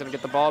Miamisburg's going to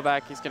get the ball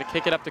back. He's going to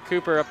kick it up to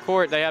Cooper up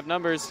court. They have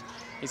numbers.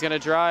 He's going to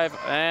drive,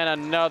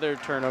 and another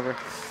turnover.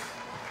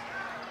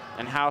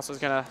 And House is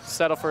going to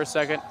settle for a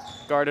second,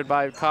 guarded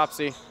by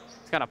Copsey.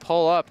 He's going to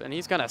pull up, and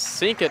he's going to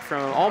sink it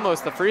from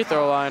almost the free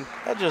throw line.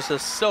 That's just a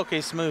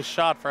silky smooth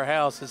shot for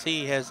House as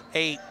he has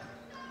 8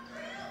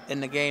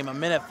 in the game.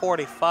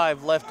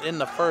 1:45 left in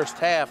the first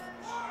half,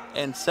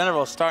 and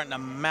Centerville starting to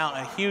mount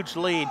a huge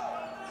lead.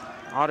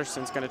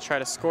 Otterson's going to try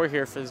to score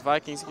here for his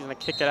Vikings. He's going to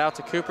kick it out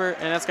to Cooper,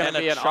 and that's going to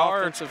be an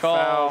offensive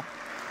foul.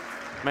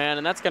 Man,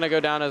 and that's going to go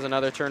down as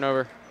another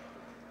turnover.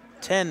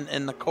 10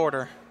 in the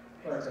quarter.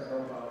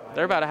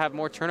 They're about to have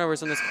more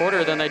turnovers in this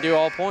quarter than they do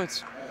all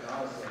points.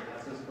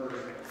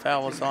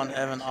 Foul was on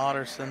Evan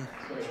Otterson.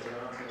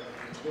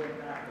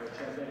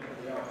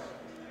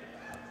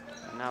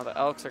 And now the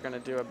Elks are going to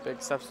do a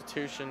big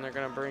substitution. They're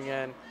going to bring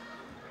in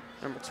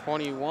number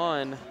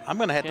 21. I'm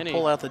going to have to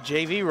pull out the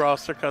JV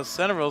roster because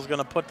Centerville's going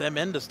to put them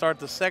in to start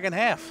the second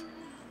half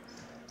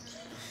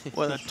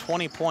with a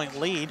 20-point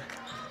lead.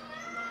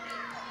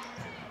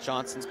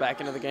 Johnson's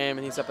back into the game,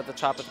 and he's up at the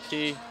top of the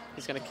key.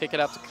 He's going to kick it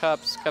out to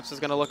Cups. Cups is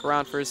going to look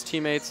around for his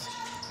teammates.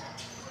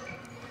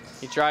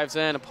 He drives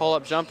in, a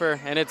pull-up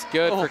jumper, and it's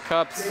good for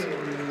Cups.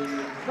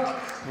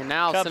 And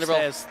now Cups Centerville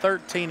has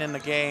 13 in the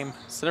game.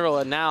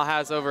 Centerville now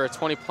has over a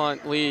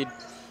 20-point lead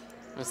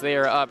as they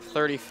are up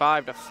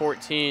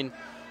 35-14.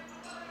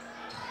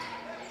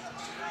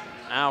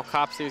 Now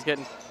Copsey is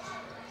getting.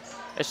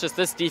 It's just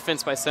this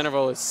defense by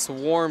Centerville is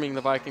swarming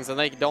the Vikings, and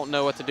they don't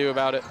know what to do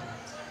about it.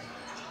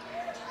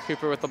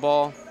 Cooper with the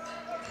ball.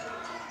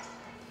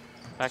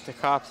 Back to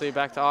Copsey,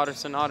 back to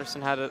Otterson.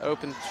 Otterson had an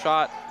open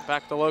shot.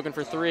 Back to Logan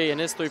for 3,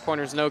 and his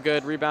three-pointer is no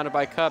good. Rebounded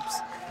by Cups.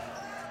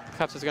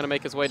 Cups is going to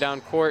make his way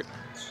down court,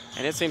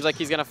 and it seems like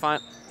he's going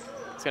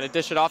to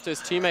dish it off to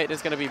his teammate.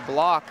 It's going to be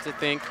blocked, I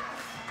think.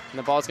 And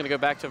the ball's going to go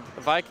back to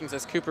the Vikings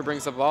as Cooper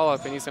brings the ball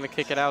up, and he's going to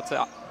kick it out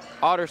to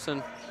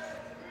Otterson.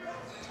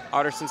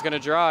 Otterson's going to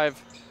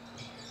drive.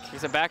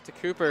 Kicks it back to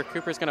Cooper.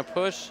 Cooper's going to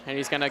push, and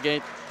he's going to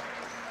get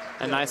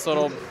a nice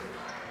little,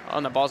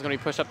 and the ball's going to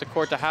be pushed up the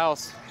court to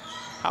House.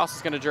 House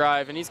is going to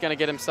drive, and he's going to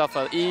get himself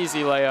an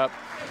easy layup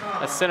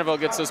as Centerville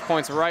gets those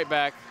points right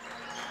back.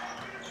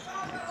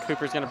 And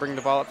Cooper's going to bring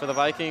the ball up for the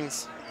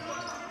Vikings.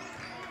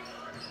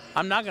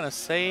 I'm not going to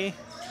say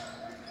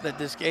that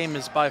this game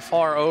is by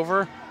far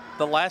over.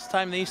 The last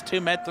time these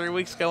two met 3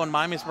 weeks ago when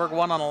Miamisburg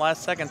won on the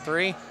last second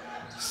three,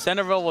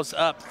 Centerville was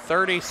up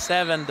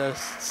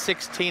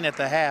 37-16 at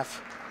the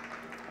half.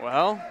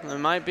 Well, it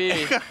might be.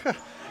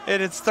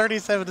 And it's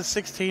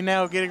 37-16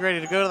 now, getting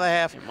ready to go to the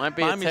half. It might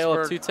be a tale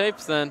of two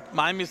tapes then.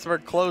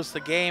 Miamisburg closed the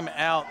game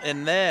out,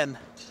 and then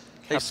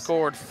they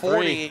scored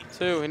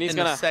 42 and he's in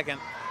gonna, the second.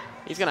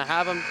 He's going to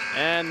have him,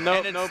 and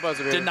no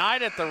buzzer beater.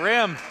 Denied at the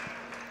rim.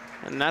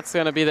 And that's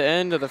going to be the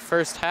end of the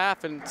first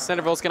half, and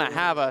Centerville's going to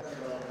have a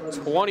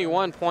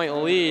 21-point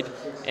lead.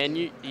 And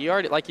you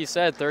already, like you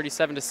said,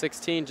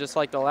 37-16, just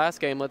like the last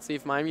game. Let's see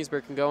if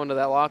Miamisburg can go into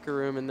that locker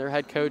room, and their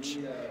head coach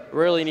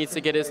really needs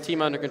to get his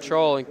team under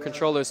control and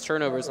control those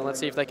turnovers. And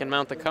let's see if they can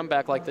mount the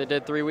comeback like they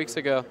did 3 weeks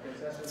ago.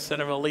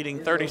 Centerville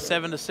leading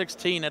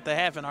 37-16 at the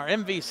half in our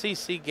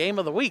MVCC game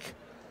of the week.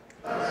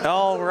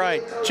 All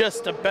right,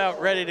 just about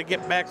ready to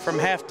get back from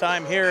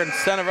halftime here in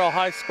Centerville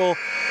High School.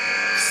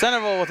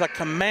 Centerville with a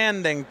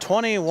commanding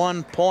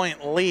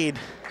 21-point lead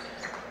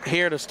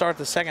here to start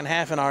the second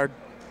half in our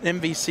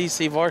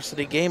MVCC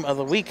varsity game of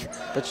the week.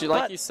 But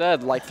like you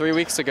said, like 3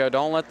 weeks ago,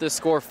 don't let this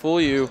score fool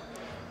you.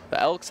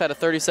 The Elks had a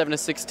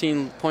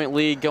 37-16 point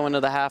lead going to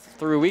the half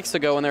 3 weeks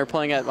ago when they were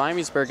playing at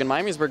Miamisburg, and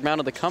Miamisburg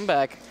mounted the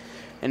comeback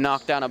and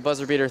knocked down a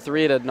buzzer beater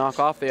 3 to knock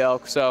off the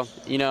Elks. So,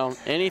 you know,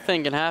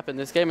 anything can happen.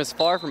 This game is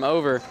far from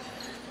over.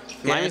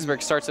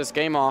 Miamisburg starts this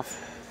game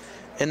off.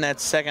 In that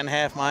second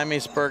half,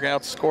 Miamisburg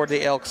outscored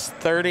the Elks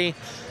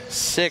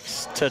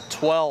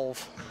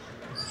 36-12.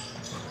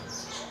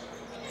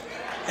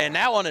 And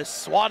that one is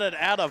swatted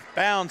out of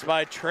bounds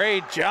by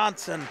Trey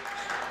Johnson.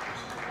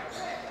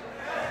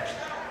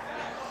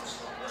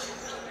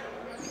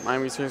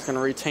 Miamisburg is going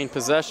to retain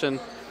possession.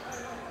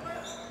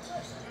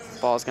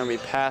 Ball is going to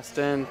be passed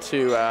in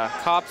to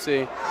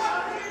Copsey.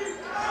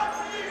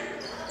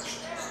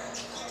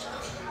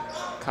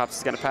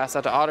 Copsey's going to pass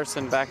out to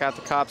Otterson, back out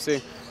to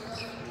Copsey.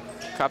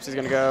 Copsey's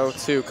going to go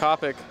to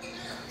Kopic.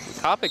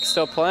 Kopic's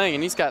still playing,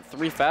 and he's got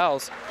 3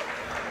 fouls.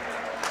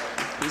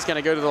 He's going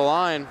to go to the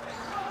line.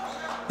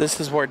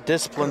 This is where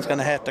discipline's going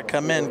to have to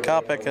come in.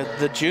 Kopic,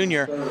 the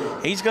junior,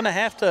 he's going to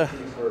have to.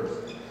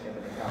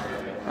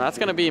 That's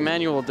going to be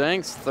Emmanuel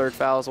Dank's 3rd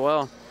foul as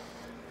well.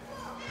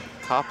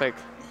 Kopic,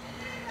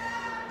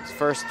 his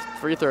first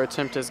free throw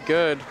attempt is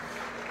good.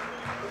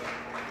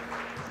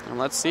 And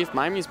let's see if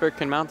Miamisburg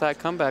can mount that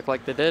comeback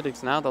like they did,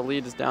 because now the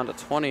lead is down to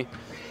 20.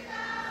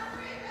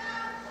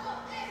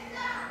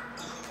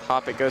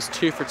 Kopic goes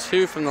 2 for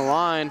 2 from the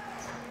line.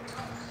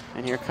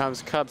 And here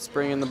comes Cubs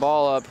bringing the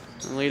ball up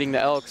and leading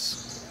the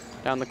Elks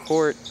down the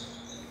court.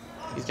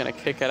 He's going to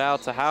kick it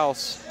out to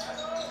House.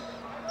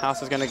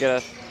 House is going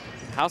to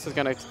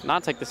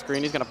not take the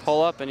screen. He's going to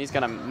pull up, and he's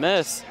going to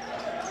miss.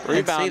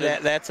 Rebounded.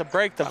 See, that's a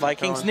break the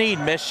Vikings need.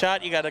 Missed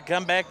shot. You got to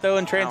come back, though,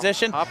 in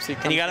transition,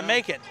 and you got to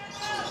make it.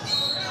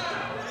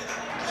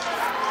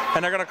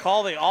 And they're going to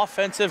call the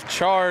offensive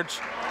charge.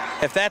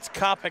 If that's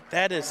Kopic,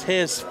 that is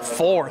his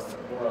 4th.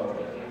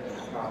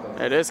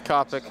 It is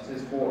Kopic.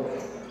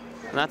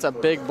 And that's a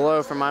big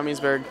blow for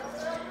Miamisburg.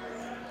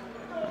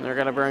 And they're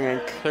going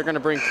to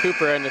bring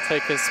Cooper in to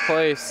take his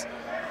place.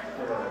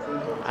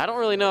 I don't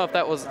really know if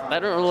that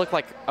didn't really look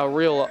like a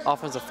real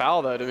offensive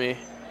foul though to me.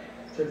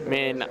 I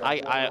mean,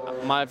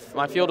 my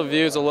field of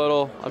view is a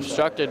little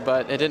obstructed,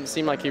 but it didn't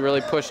seem like he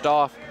really pushed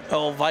off.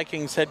 Oh,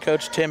 Vikings head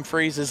coach Tim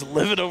Freeze is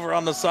livid over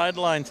on the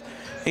sidelines.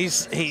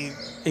 He's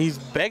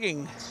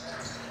begging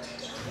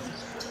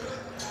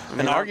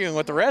and arguing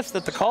with the refs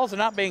that the calls are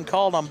not being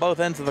called on both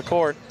ends of the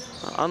court.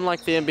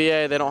 Unlike the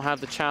NBA, they don't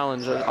have the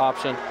challenge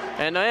option.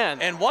 And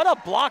man, and what a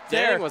block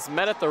there. Was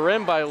met at the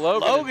rim by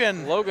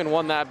Logan. Logan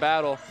won that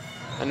battle.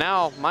 And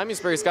now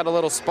Miamisburg's got a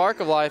little spark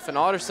of life, and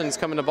Otterson's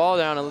coming the ball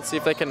down, and let's see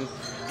if they can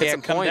get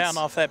some come points. Down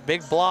off that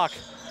big block.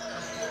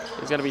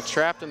 He's going to be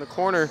trapped in the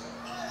corner.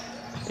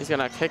 He's going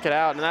to kick it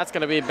out, and that's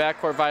going to be a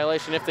backcourt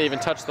violation if they even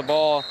touch the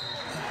ball.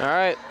 All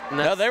right.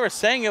 No, they were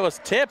saying it was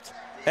tipped,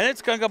 and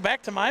it's going to go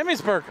back to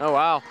Miamisburg. Oh,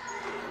 wow.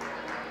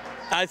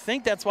 I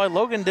think that's why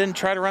Logan didn't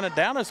try to run it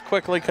down as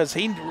quickly, because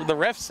the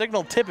ref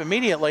signaled tip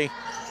immediately.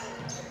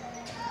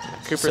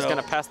 Cooper's going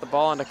to pass the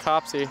ball into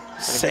Copsey.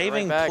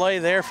 Saving play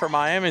there for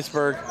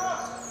Miamisburg.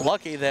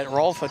 Lucky that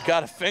Rolf had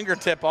got a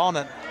fingertip on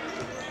it.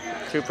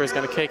 Cooper's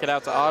going to kick it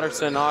out to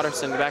Otterson.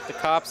 Otterson back to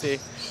Copsey.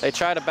 They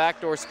tried a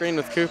backdoor screen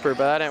with Cooper,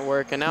 but that didn't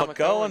work. And now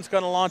McGowan's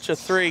going to launch a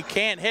 3.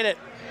 Can't hit it.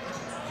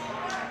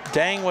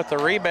 Dang with the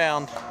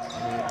rebound.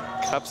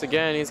 Cups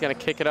again. He's going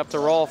to kick it up to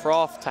Rolf.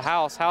 Rolf to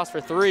House. House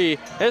for 3.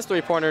 His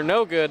 3-pointer,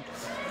 no good.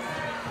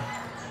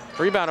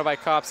 Rebounded by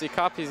Copsey.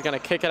 Copsey's going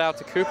to kick it out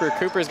to Cooper.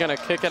 Cooper's going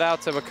to kick it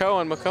out to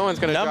McCohen. McCohen's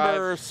going to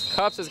drive.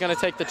 Cups is going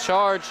to take the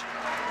charge.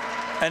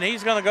 And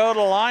he's going to go to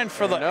the line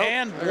for the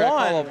and one.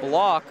 Call a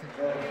block.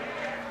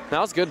 That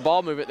was good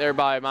ball movement there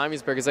by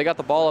Miamisburg as they got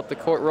the ball up the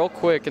court real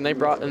quick, and they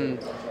got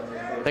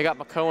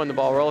McCohen the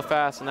ball real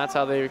fast, and that's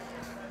how they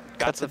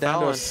got it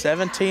down to a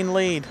 17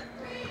 lead.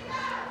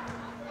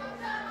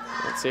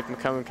 Let's see if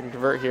McCohen can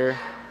convert here.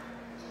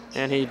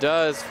 And he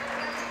does.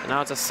 And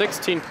now it's a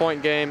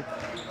 16-point game.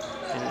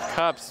 And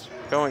Cups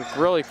going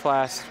really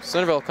fast.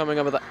 Centerville coming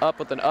up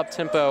with an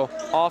up-tempo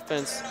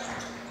offense.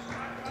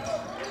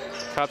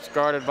 Cups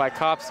guarded by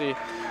Copsey.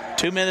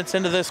 2 minutes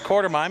into this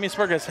quarter,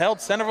 Miamisburg has held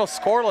Centerville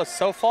scoreless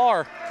so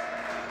far.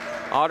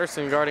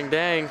 Otterson guarding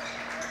Dang.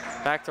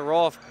 Back to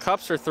Rolf.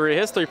 Cups for three.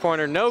 His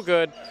three-pointer, no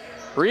good.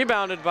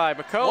 Rebounded by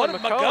McCohen.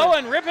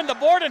 McCohen ripping the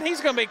board, and he's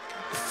going to be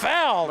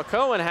fouled.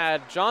 McCohen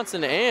had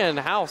Johnson and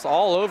House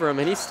all over him,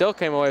 and he still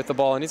came away with the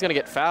ball, and he's going to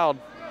get fouled.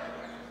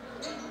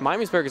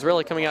 Miamisburg is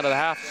really coming out of the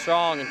half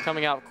strong and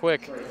coming out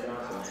quick.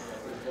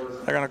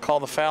 They're going to call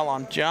the foul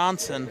on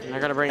Johnson. And they're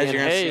going to bring in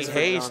Hayes.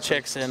 Hayes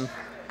checks in.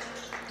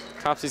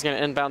 Copsey's going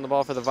to inbound the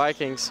ball for the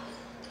Vikings.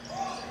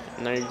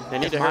 And they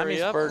need to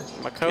hurry up.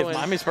 McCohen. If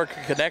Miamisburg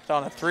can connect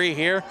on a three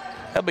here,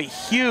 that'll be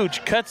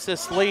huge. Cuts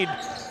this lead.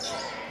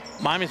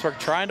 Miamisburg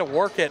trying to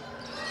work it.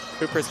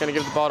 Cooper's going to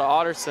give the ball to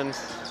Otterson.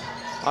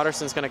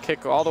 Otterson's going to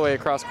kick all the way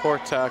across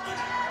court to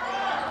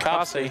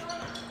Copsey.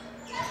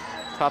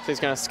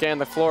 Copsey's going to scan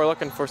the floor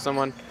looking for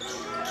someone.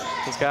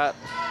 He's got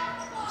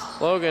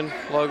Logan.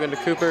 Logan to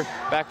Cooper.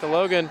 Back to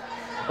Logan.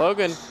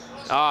 Logan.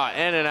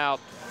 In and out.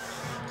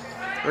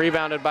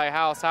 Rebounded by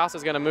House. House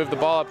is going to move the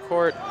ball up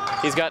court.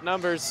 He's got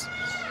numbers.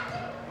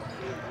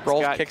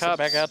 Rolls kicks it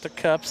back out to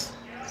Cups.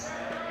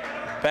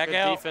 Back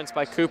out. Defense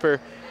by Cooper.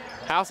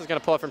 House is going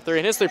to pull it from three,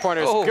 and his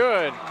three-pointer is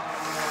good.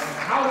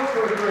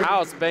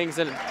 House bangs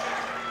in.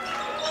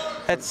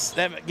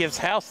 That gives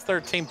House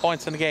 13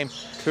 points in the game.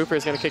 Cooper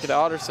is going to kick it to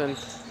Otterson.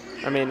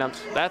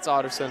 That's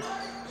Otterson.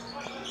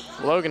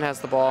 Logan has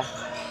the ball.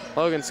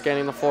 Logan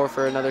scanning the floor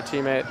for another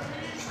teammate.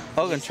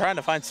 Logan trying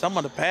to find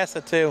someone to pass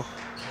it to.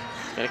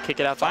 Going to kick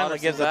it out to Finally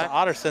Otterson. Gives it to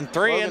Otterson.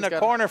 Three in the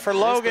corner for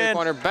Logan.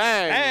 Corner,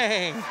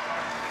 bang. Bang.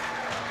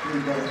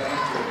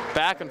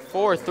 Back and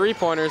forth,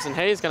 three-pointers, and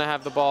Hayes going to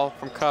have the ball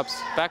from Cups.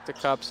 Back to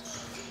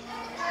Cups.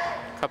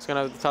 Cups going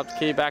to have the top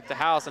key, back to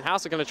House, and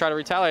House is going to try to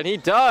retaliate, and he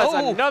does.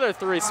 Another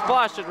three,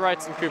 splashed it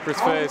right in Cooper's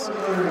face.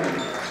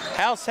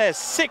 House has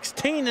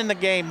 16 in the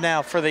game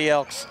now for the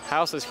Elks.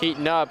 House is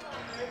heating up.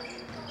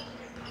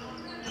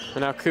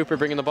 And now Cooper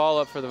bringing the ball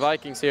up for the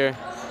Vikings here.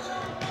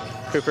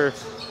 Cooper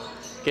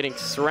getting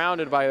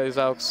surrounded by those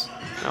Elks.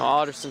 Now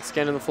Otterson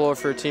scanning the floor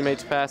for a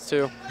teammate's pass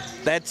too.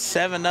 That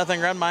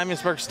 7-0 run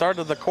Miamisburg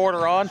started the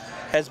quarter on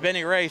has been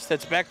erased.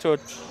 It's back to a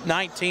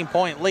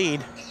 19-point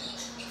lead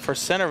for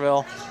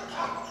Centerville.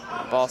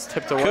 The ball's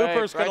tipped away.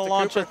 Cooper's going to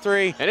launch a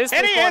three. And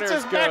he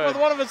answers back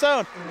with one of his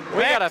own.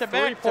 We got a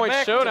three-point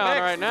showdown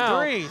right now.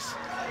 Threes.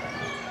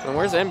 And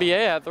where's the NBA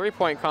at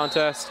three-point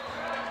contest?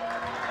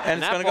 And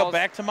it's going to go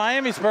back to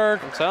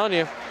Miamisburg. I'm telling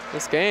you,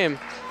 this game,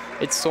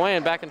 it's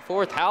swaying back and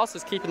forth. House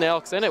is keeping the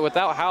Elks in it.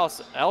 Without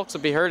House, Elks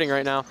would be hurting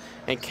right now.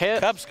 And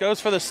Cups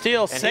goes for the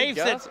steal, saves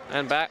it,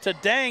 and back to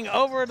Dang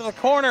over to the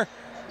corner.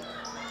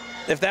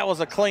 If that was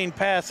a clean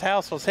pass,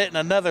 House was hitting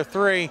another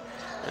three.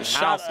 And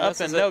shot up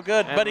and no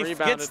good, but he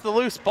gets the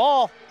loose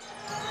ball.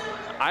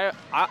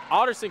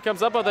 Otterson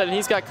comes up with it, and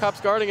he's got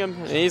Cups guarding him,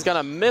 and he's going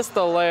to miss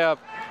the layup.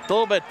 A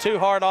little bit too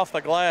hard off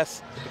the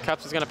glass.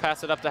 Cups is going to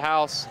pass it up to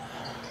House.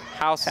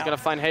 House is going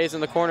to find Hayes in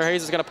the corner.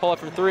 Hayes is going to pull it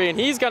from three, and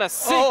he's going to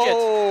sink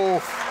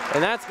it.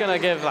 And that's going to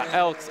give the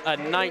Elks a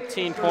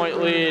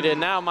 19-point lead,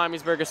 and now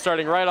Miamisburg is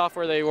starting right off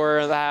where they were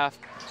in the half.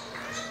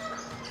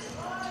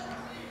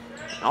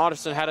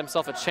 Otterson had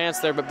himself a chance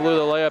there, but blew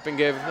the layup and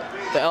gave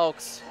the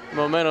Elks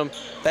momentum.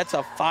 That's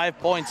a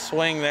 5-point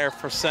swing there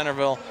for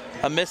Centerville.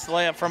 A missed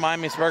layup from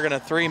Miamisburg and a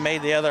three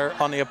made the other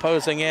on the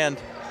opposing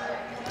end.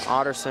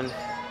 Otterson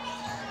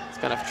is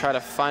going to try to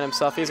find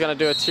himself. He's going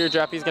to do a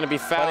teardrop. He's going to be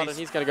fouled, and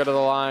he's going to go to the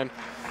line.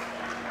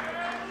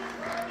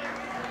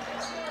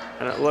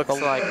 And it looks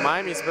like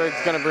Miamisburg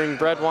is going to bring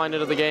Breadwine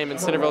into the game, and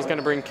Centerville is going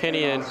to bring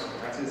Kenny and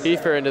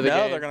Kiefer into the game.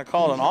 No, they're going to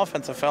call it an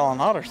offensive foul on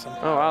Otterson.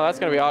 Oh, wow, that's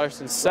going to be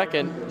Otterson's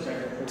second,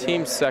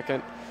 team's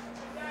second.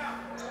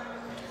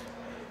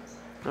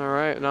 All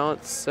right, now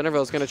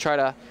Centerville is going to try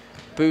to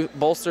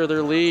bolster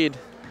their lead.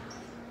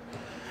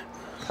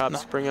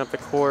 Cups bring up the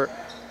court.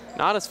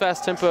 Not as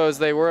fast tempo as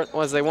they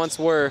once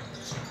were.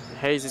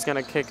 Hayes is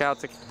going to kick out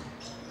to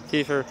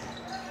Kiefer.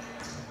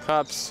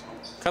 Cups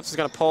is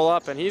going to pull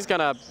up, and he's going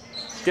to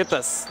get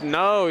the,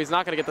 no, he's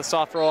not going to get the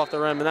soft roll off the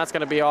rim, and that's going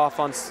to be off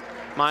on Miamisburg.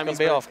 It's going to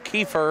be off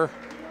Kiefer.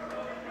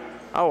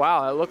 Oh,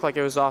 wow, it looked like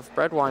it was off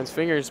Breadwine's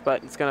fingers,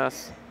 but it's going to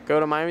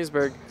go to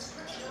Miamisburg.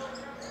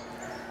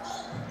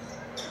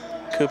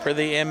 Cooper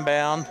the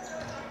inbound,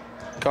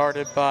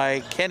 guarded by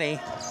Kenny.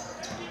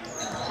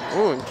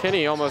 Ooh, and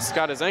Kenny almost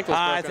got his ankles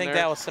broken I think there.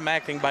 that was some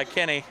acting by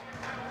Kenny.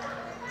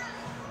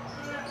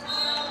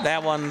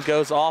 That one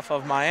goes off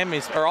of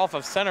off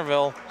of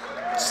Centerville.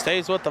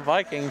 stays with the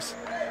Vikings.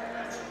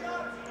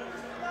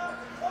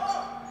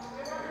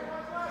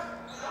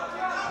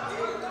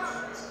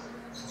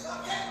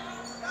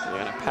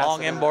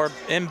 Long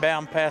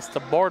inbound pass to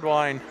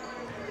Boardwine.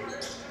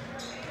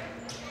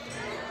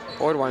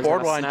 Boardwine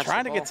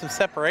trying to get some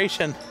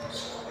separation.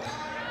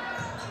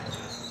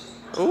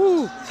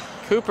 Ooh,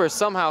 Cooper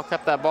somehow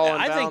kept that ball in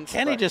bounds. I think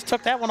Kenny just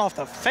took that one off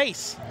the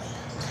face.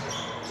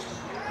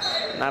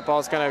 And that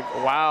ball's gonna,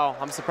 wow,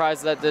 I'm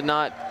surprised that did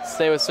not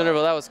stay with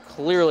Centerville. That was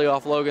clearly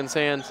off Logan's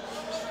hands.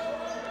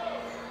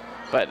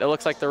 But it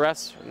looks like the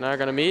refs are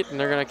gonna meet and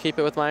they're gonna keep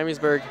it with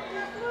Miamisburg.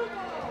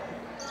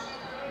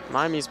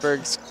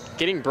 Miamisburg's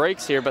getting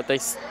breaks here, but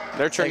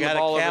they're turning the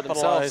ball over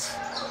themselves.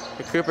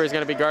 And Cooper is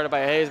gonna be guarded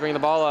by Hayes, bringing the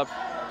ball up.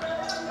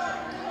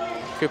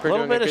 Cooper a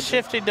little bit of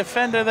shifty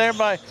defender there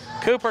by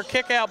Cooper.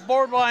 Kick out,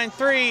 Boardwine,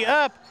 3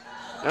 up.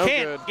 No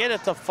Can't good. get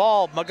it to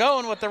fall.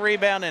 McGowan with the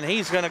rebound, and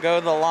he's going to go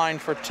to the line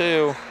for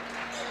 2.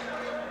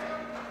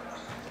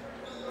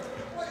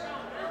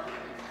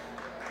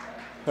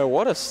 Oh,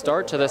 what a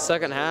start to the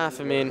second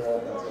half. I mean,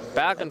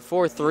 back and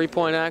forth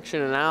 3-point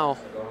action, and now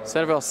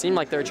Centerville seemed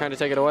like they were trying to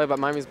take it away, but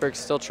Miamisburg's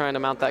still trying to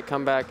mount that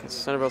comeback.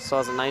 Centerville still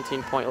has a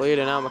 19-point lead,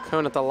 and now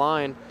McCone at the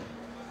line.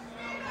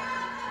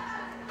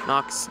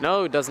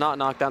 Does not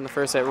knock down the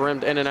first hit,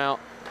 rimmed in and out.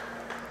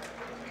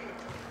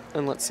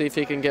 And let's see if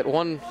he can get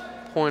 1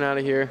 point out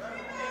of here.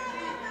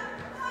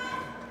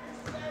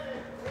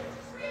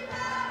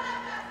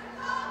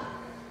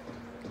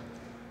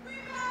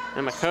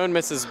 And McCone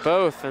misses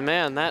both, and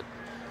man, that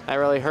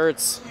really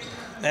hurts.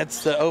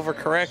 That's the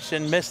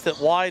overcorrection. Missed it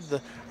wide,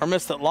 or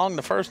missed it long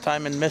the first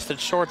time and missed it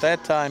short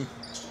that time.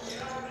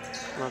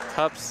 Well,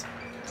 Cups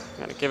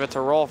gonna give it to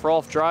Rolf.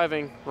 Rolf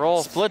driving.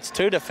 Rolf splits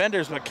 2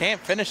 defenders, but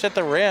can't finish at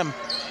the rim.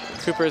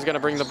 Cooper is gonna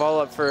bring the ball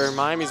up for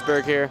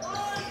Miamisburg here.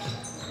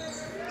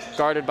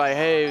 Guarded by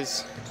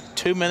Hayes.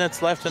 2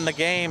 minutes left in the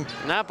game.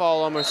 And that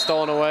ball almost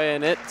stolen away,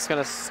 and it's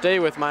gonna stay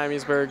with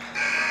Miamisburg.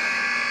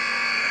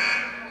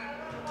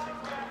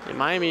 And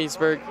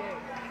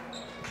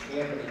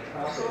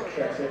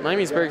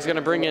Miamisburg's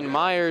gonna bring in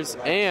Myers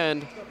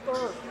and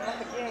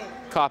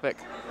Kopic.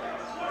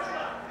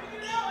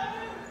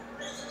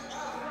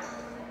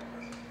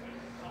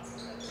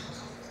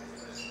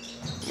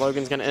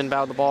 Logan's gonna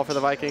inbound the ball for the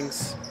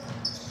Vikings.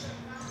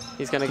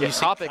 He's gonna get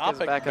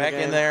Kopic back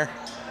in there.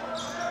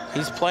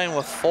 He's playing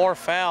with 4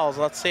 fouls.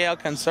 Let's see how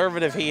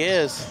conservative he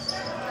is.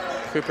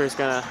 Cooper's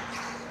gonna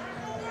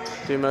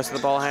do most of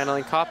the ball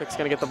handling. Kopic's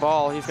gonna get the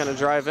ball. He's gonna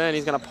drive in.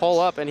 He's gonna pull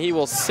up, and he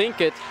will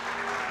sink it.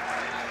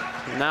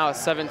 Now a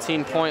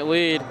 17-point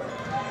lead.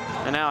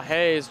 And now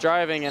Hayes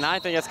driving, and I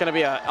think it's gonna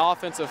be an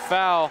offensive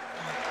foul.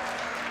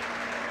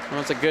 And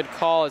that's a good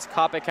call as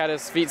Kopic had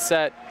his feet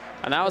set.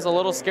 And that was a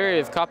little scary.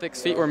 If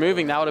Kopic's feet were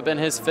moving, that would have been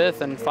his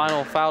 5th and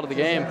final foul of the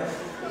game.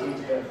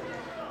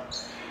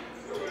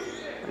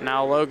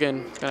 Now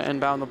Logan is going to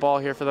inbound the ball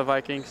here for the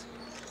Vikings.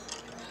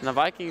 And the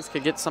Vikings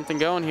could get something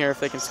going here if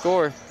they can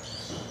score.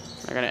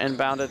 They're going to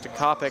inbound it to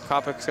Kopic.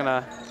 Kopic's going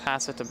to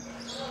pass it to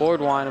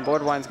Boardwine, and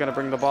Boardwine's going to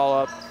bring the ball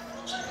up.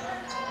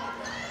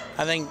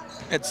 I think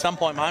at some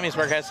point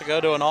Miamisburg has to go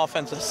to an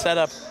offensive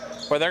setup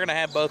where they're going to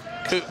have both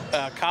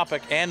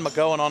Kopic and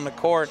McGowan on the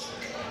court.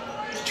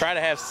 Try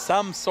to have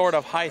some sort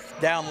of height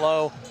down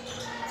low.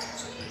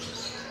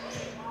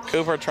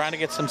 Cooper trying to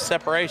get some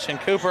separation.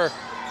 Cooper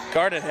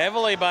guarded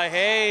heavily by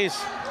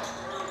Hayes.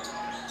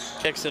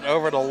 Kicks it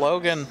over to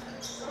Logan.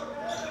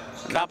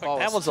 Kopic,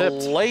 that was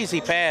tipped. A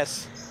lazy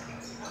pass.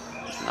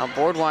 Now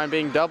Boardwine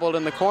being doubled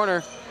in the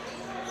corner.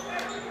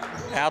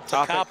 Out to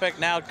Kopic,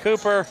 now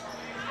Cooper.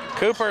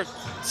 Cooper,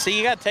 see,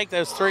 you got to take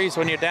those threes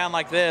when you're down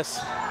like this.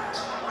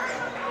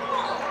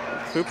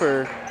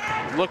 Cooper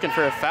looking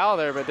for a foul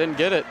there, but didn't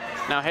get it.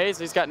 Now Hayes,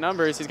 he's got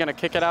numbers. He's going to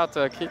kick it out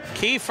to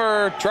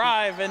Kiefer.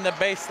 Drive in the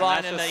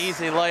baseline and the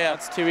easy layup.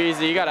 That's too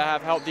easy. You got to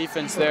have help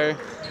defense there.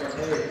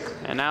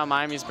 And now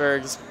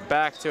Miamisburg's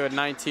back to a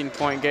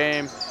 19-point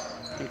game.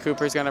 And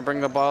Cooper's going to bring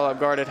the ball up,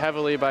 guarded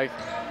heavily by...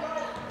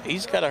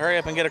 He's got to hurry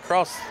up and get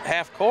across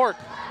half court.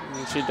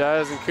 And she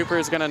does, and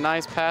Cooper's going to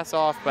nice pass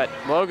off, but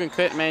Logan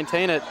couldn't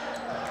maintain it.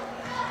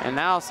 And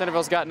now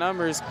Centerville's got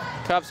numbers.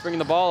 Cups bringing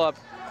the ball up.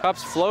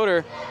 Cups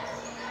floater.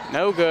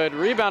 No good.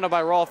 Rebounded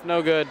by Rolf,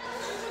 no good.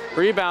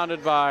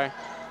 Rebounded by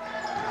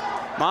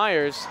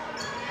Myers.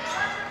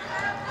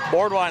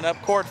 Boardwine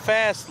up court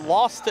fast,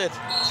 lost it.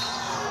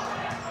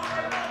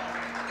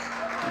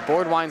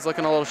 Boardwine's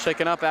looking a little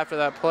shaken up after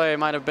that play.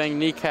 Might have banged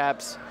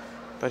kneecaps,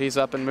 but he's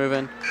up and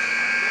moving.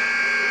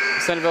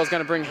 Centerville's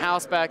going to bring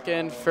House back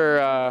in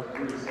for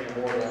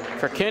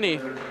Kenny.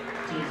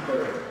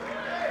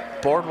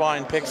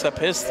 Boardwine picks up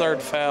his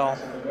 3rd foul.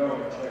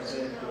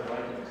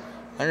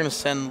 They're going to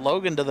send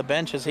Logan to the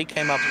bench as he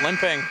came up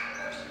limping.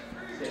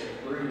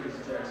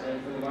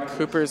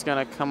 Cooper's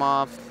going to come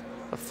off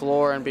the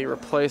floor and be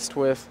replaced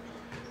with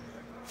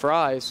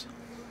Fries.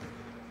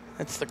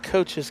 That's the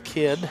coach's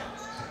kid.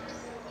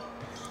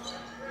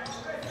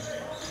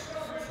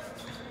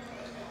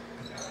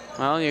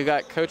 Well, you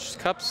got Coach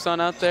Cup's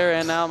son out there,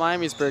 and now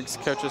Miamisburg's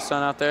coach's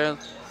son out there.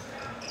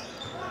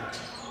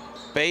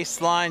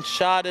 Baseline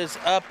shot is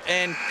up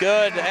and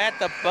good at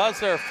the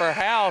buzzer for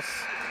House.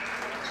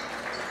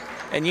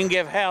 And you can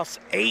give House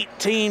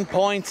 18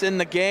 points in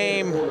the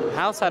game.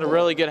 House had a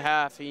really good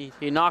half. He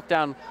knocked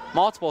down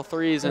multiple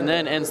threes and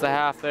then ends the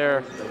half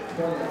there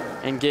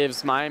and gives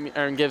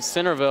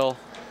Centerville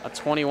a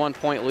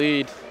 21-point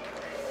lead.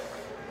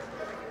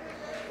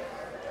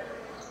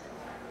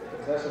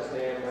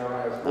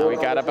 Now we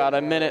got about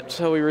a minute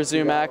till we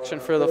resume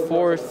action for the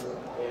fourth.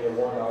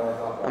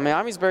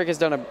 Miamisburg has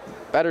done a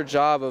better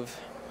job of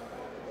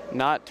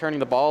not turning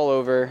the ball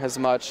over as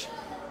much.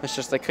 It's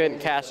just they couldn't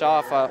cash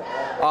off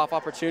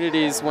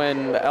opportunities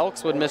when the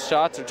Elks would miss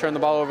shots or turn the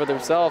ball over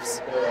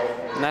themselves.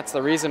 And that's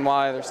the reason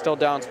why they're still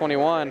down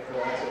 21.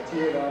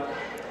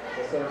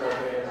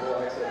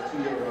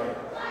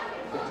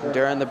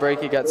 During the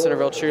break, you got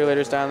Centerville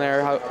cheerleaders down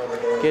there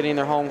getting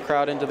their home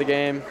crowd into the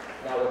game.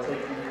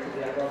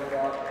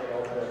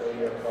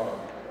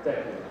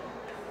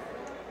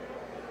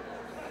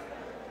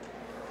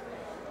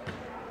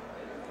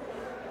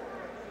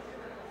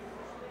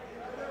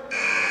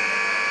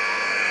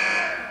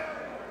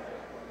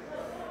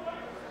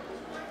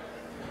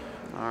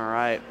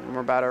 We're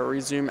about to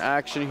resume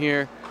action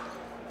here.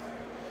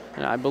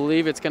 And I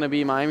believe it's going to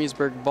be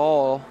Miamisburg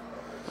ball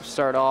to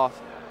start off.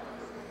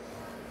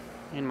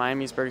 And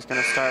Miamisburg's going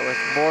to start with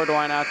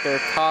Bordwine out there,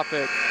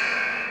 Kopic,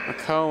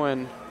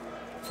 McCohen,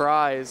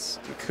 Fries,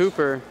 and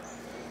Cooper.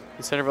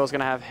 And Centerville's going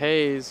to have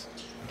Hayes,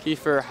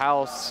 Kiefer,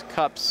 House,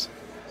 Cups,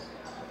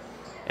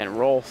 and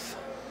Rolfe.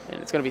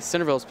 And it's going to be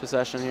Centerville's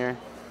possession here.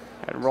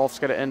 And Rolfe's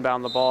going to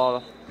inbound the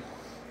ball.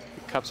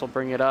 Cups will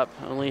bring it up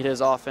and lead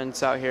his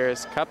offense out here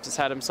as Cups has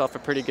had himself a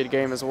pretty good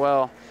game as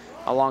well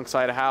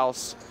alongside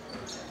House.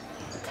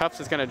 Cups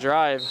is going to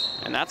drive,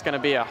 and that's going to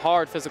be a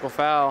hard physical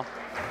foul.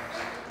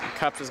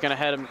 Cups is going to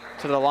head him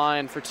to the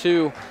line for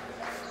two.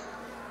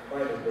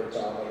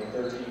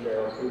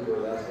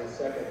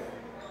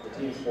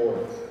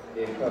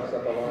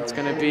 It's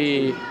going to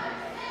be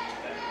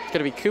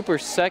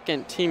Cooper's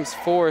second, team's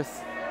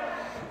fourth.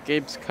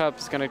 Gabe's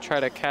Cups is going to try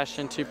to cash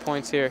in 2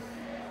 points here.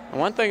 And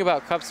one thing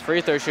about Cups'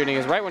 free throw shooting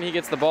is right when he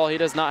gets the ball, he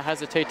does not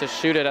hesitate to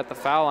shoot it at the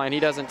foul line. He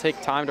doesn't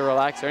take time to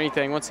relax or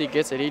anything. Once he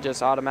gets it, he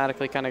just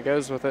automatically kind of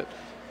goes with it,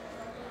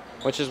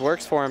 which just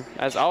works for him.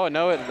 As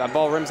that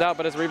ball rims out,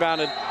 but it's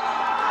rebounded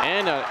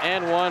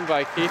and one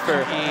by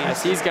Kiefer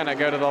as he's going to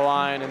go to the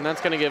line, and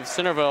that's going to give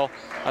Centerville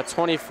a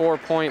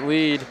 24-point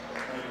lead.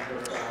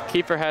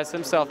 Kiefer has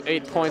himself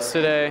 8 points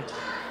today.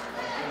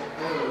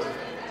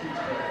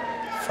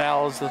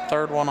 Foul is the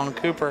third one on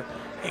Cooper.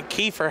 And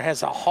Kiefer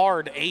has a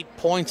hard 8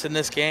 points in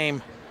this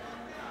game.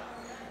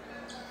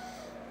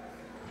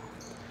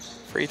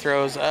 Free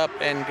throws up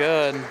and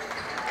good.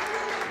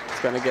 It's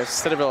going to give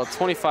Centerville a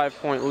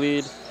 25-point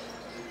lead.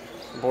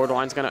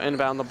 Bordwine's going to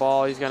inbound the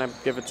ball. He's going to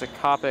give it to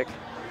Kopic.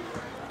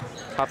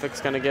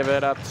 Kopic's going to give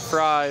it up to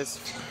Fries.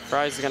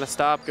 Fries is going to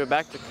stop, go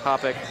back to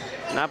Kopic.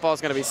 And that ball's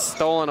going to be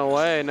stolen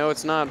away. No,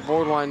 it's not.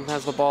 Bordwine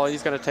has the ball.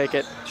 He's going to take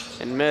it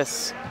and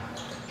miss.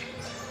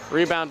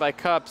 Rebound by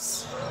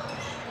Cups.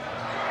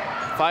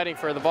 Fighting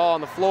for the ball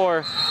on the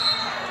floor.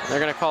 They're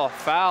going to call a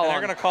foul. And they're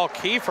going to call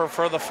Kiefer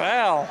for the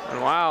foul. And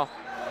wow.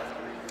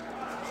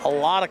 A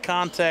lot of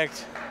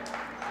contact.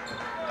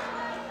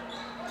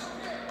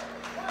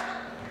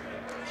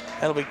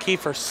 That'll be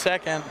Kiefer's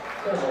second.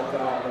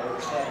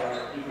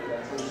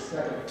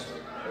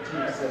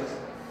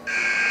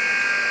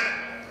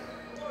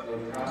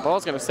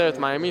 Ball's going to stay with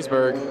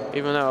Miamisburg,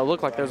 even though it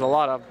looked like there's a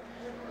lot of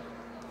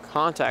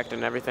contact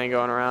and everything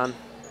going around.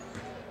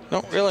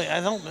 No, really,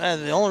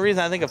 the only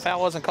reason I think a foul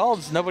wasn't called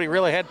is nobody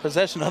really had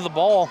possession of the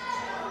ball.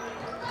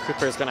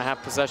 Cooper's going to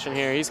have possession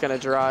here. He's going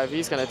to drive,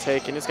 he's going to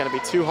take, and it's going to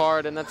be too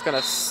hard, and that's going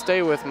to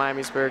stay with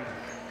Miamisburg.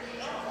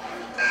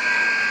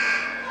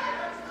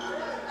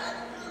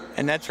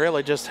 And that's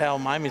really just how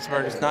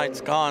Miamisburg's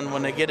night's gone.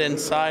 When they get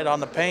inside on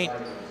the paint,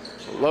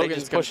 Logan's they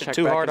just push it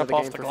too hard up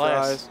off the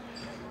glass.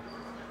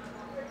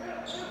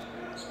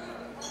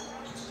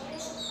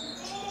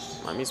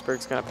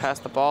 Miamisburg's going to pass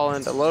the ball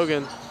into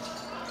Logan.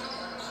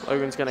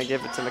 Logan's going to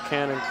give it to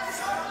McCannon.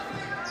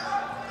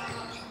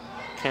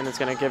 McCannon's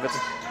going to give it to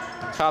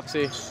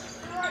Copsey.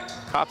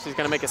 Copsey's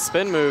going to make a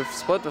spin move,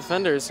 split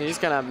defenders, and he's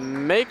going to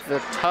make the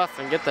tough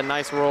and get the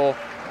nice roll.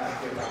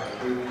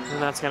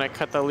 And that's going to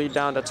cut the lead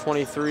down to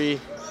 23.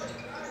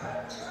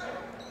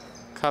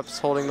 Cups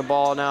holding the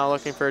ball now,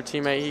 looking for a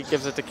teammate. He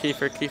gives it to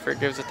Kiefer. Kiefer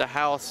gives it to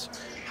House.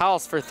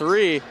 House for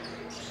three.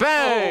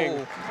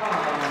 Bang!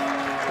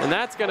 Oh. And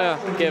that's going to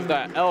give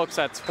the Elks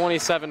that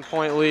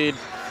 27-point lead.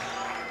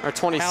 Or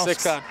 26.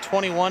 House got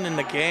 21 in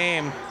the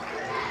game.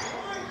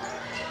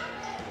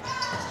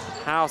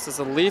 House is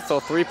a lethal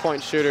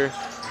three-point shooter.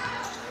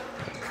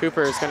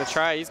 Cooper is going to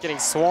try. He's getting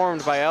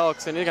swarmed by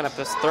Elks, and he's going to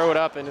have to throw it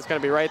up, and it's going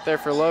to be right there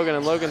for Logan,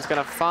 and Logan's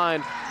going to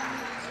find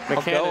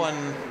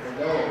McCannon.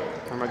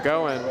 Or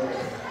McGowan.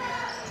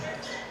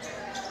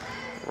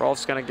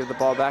 Rolfe's going to give the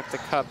ball back to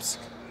Cups.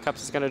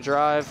 Cups is going to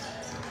drive.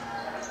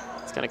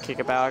 He's going to kick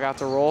it back out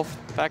to Rolfe.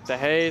 Back to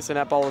Hayes, and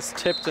that ball is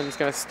tipped, and it's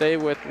going to stay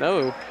with,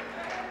 no.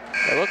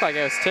 It looked like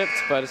it was tipped,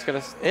 but it's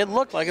going to... It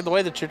looked like it, the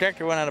way the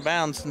trajectory went out of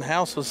bounds, and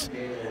House was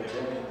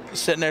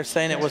sitting there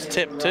saying it was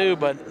tipped too,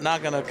 but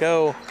not going to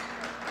go.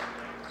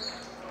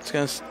 It's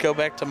going to go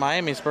back to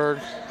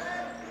Miamisburg.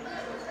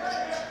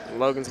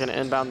 Logan's going to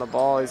inbound the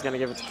ball. He's going to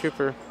give it to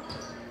Cooper.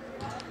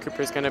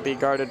 Cooper's going to be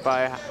guarded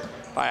by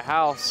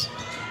House.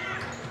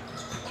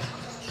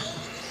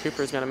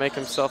 Cooper's going to make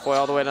himself way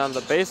all the way down to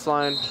the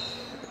baseline.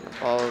 The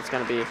ball is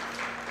going to be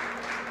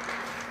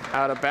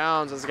out of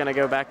bounds. It's going to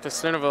go back to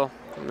Centerville.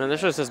 I mean,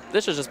 this has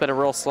just been a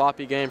real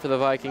sloppy game for the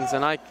Vikings,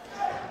 and I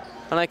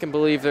can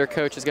believe their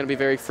coach is going to be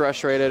very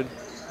frustrated.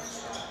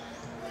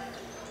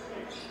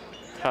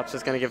 Cups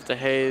is going to give it to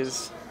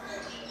Hayes.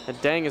 And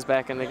Dang is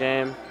back in the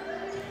game.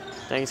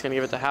 Dang's going to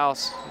give it to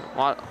House.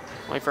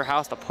 Wait for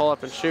House to pull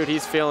up and shoot.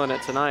 He's feeling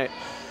it tonight.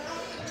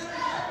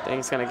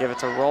 Dang's going to give it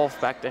to Rolf,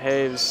 back to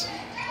Hayes.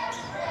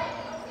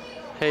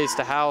 Hayes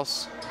to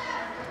House.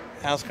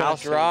 House going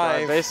to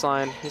drive.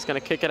 Baseline. He's going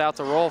to kick it out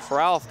to Rolf.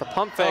 Ralph, the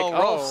pump fake. Oh,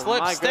 Rolf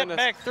slips, step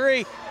back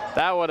three.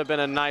 That would have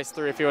been a nice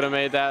three if he would have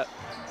made that.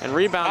 And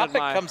rebounded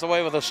by... comes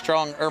away with a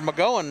strong, or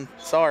McGowan,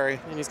 sorry.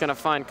 And he's going to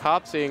find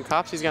Copsey, and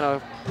Copsey's going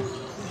to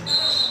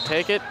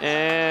take it,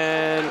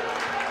 and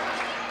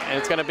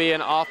it's going to be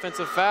an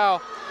offensive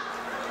foul.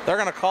 They're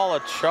going to call a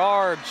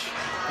charge,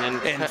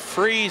 and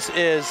Freeze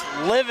is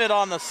livid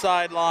on the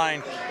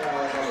sideline.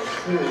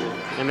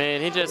 I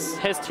mean,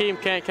 his team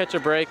can't catch a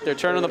break. They're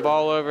turning the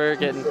ball over,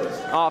 getting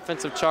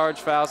offensive charge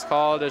fouls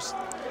called.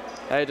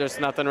 There's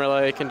nothing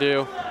really they can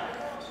do.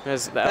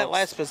 That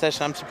last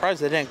possession, I'm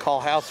surprised they didn't call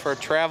House for a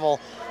travel,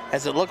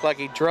 as it looked like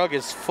he drug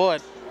his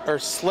foot or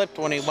slipped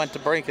when he went to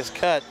break his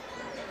cut.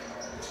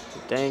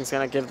 Dang's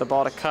going to give the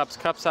ball to Cups.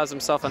 Cups has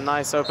himself a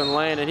nice open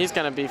lane, and he's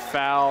going to be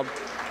fouled.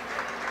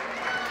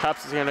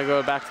 Cups is going to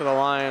go back to the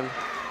line.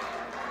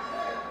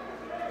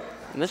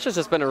 And this has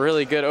just been a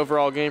really good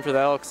overall game for the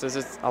Elks.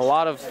 It's a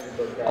lot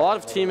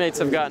of teammates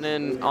have gotten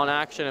in on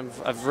action and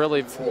have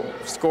really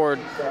scored.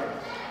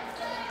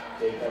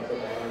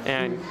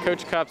 And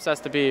Coach Cups has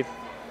to be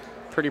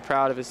pretty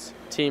proud of his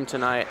team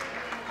tonight,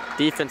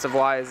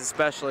 defensive-wise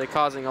especially,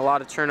 causing a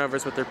lot of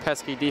turnovers with their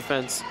pesky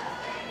defense.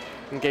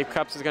 And Gabe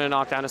Cups is going to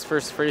knock down his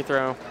first free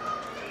throw.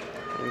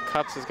 And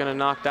Cups is going to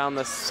knock down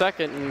the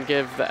second and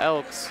give the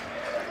Elks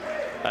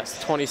a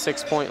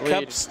 26-point lead.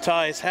 Cups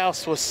ties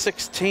House with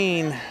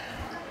 16.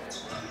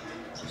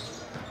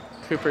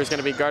 Cooper is going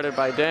to be guarded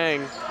by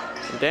Dang.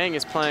 And Dang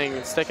is playing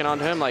and sticking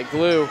onto him like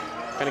glue.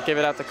 Going to give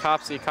it out to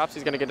Copsey.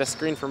 Copsey's going to get a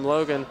screen from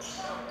Logan.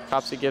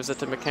 Copsey gives it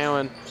to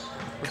McCowan.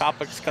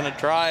 Kopic's going to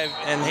drive,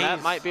 and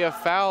that might be a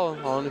foul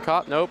on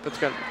Cop. Nope, it's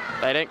going.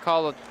 They didn't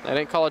call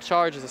a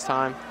charge this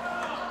time.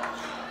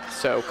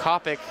 So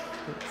Kopic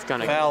is going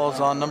to fouls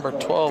on number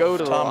 12. Go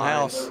to Tom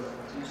House,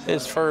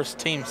 his first,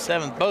 team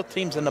 7th. Both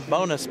teams in the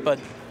bonus, but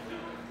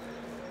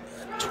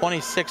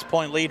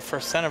 26-point lead for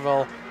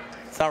Centerville.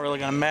 It's not really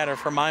going to matter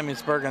for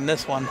Miamisburg in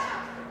this one.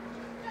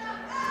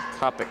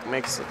 Kopic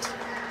makes it.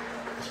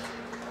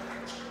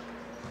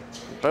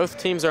 Both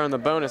teams are in the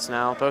bonus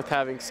now, both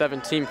having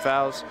 17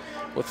 fouls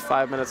with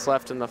 5 minutes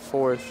left in the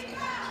fourth.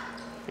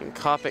 And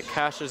Kopic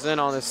cashes in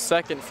on his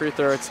second free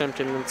throw attempt,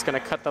 and it's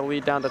going to cut the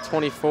lead down to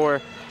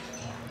 24.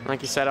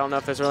 Like you said, I don't know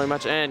if there's really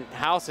much. And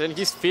House, and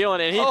he's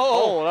feeling it. He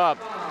pulled up.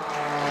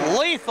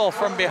 Lethal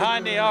from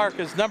behind the arc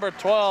is number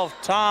 12,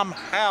 Tom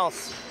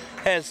House.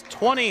 Has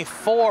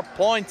 24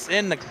 points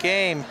in the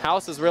game.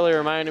 House is really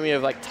reminding me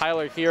of like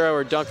Tyler Hero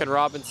or Duncan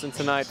Robinson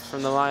tonight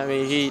from the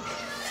Miami Heat.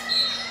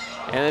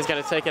 And he's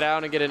going to take it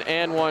out and get an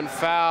and-one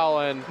foul,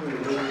 and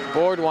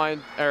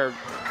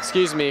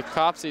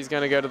Copsey's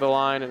going to go to the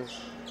line and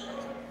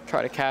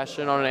try to cash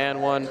in on an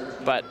and-one.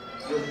 But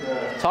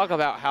talk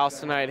about House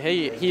tonight.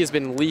 He has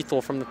been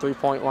lethal from the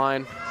three-point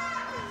line.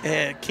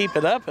 Yeah, keep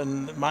it up,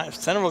 and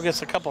Centerville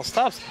gets a couple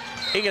stops.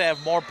 He could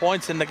have more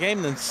points in the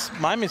game than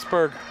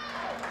Miamisburg.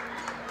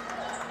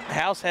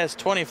 House has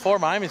 24,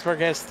 Miamisburg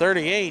has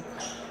 38.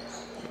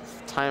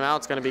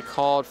 Timeout's going to be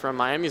called from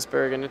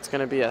Miamisburg, and it's going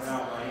to be a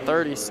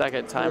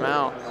 30-second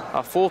timeout,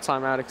 a full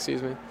timeout,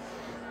 excuse me.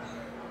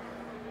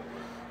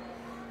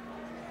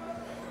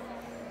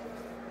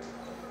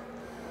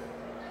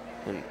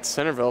 And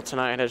Centerville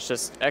tonight has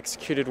just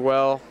executed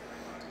well,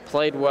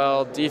 played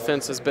well,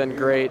 defense has been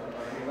great,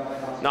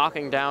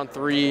 knocking down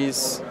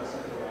threes,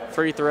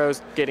 free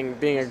throws,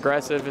 being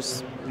aggressive.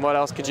 Just what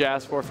else could you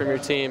ask for from your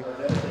team?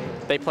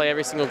 They play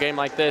every single game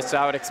like this, so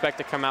I would expect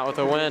to come out with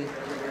a win.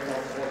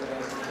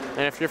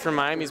 And if you're from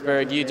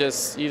Miamisburg, you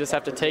just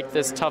have to take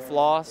this tough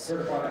loss,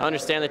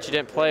 understand that you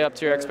didn't play up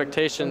to your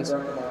expectations,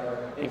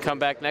 and come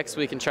back next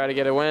week and try to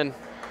get a win.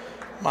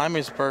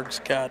 Miamisburg's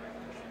got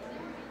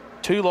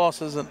 2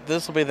 losses, and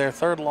this will be their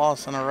 3rd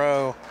loss in a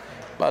row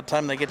by the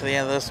time they get to the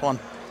end of this one.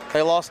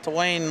 They lost to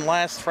Wayne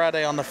last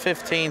Friday on the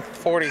 15th,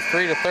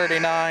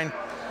 43-39.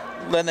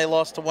 Then they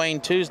lost to Wayne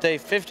Tuesday,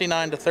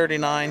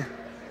 59-39.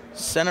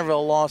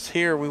 Centerville lost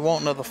here. We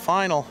won't know the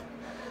final.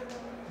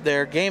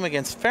 Their game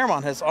against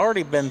Fairmont has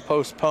already been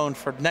postponed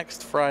for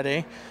next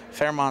Friday.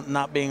 Fairmont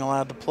not being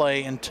allowed to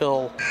play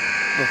until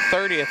the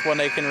 30th when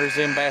they can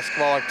resume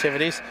basketball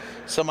activities.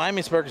 So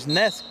Miamisburg's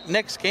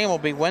next game will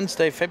be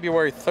Wednesday,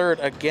 February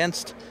 3rd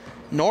against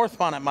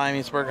Northmont at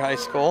Miamisburg High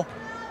School.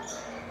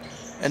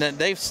 And then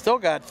they've still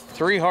got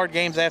 3 hard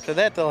games after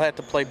that. They'll have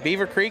to play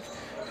Beaver Creek,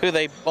 who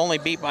they only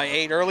beat by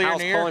 8 earlier in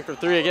the year. Pulling for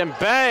 3 again.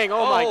 Bang!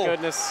 Oh my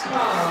goodness.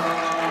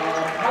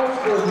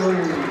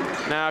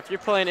 Now, if you're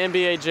playing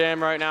NBA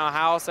Jam right now,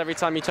 House, every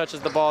time he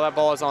touches the ball, that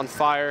ball is on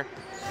fire.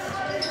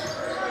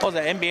 Oh,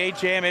 the NBA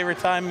Jam, every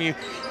time you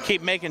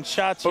keep making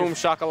shots. Boom,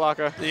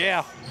 shakalaka.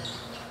 Yeah.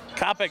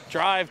 Kopic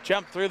drive,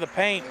 jump through the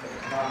paint.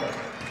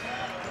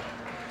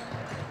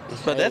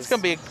 But that's going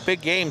to be a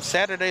big game.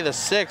 Saturday the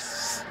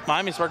 6th,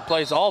 Miamisburg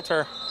plays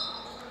Alter.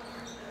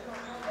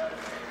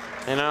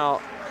 You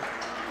know,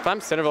 if I'm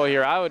Centerville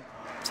here, I would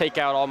take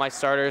out all my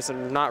starters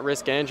and not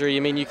risk an injury. I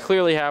mean, you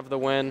clearly have the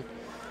win.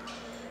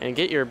 And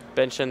get your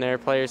bench in there,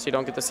 players, so you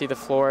don't get to see the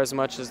floor as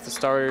much as the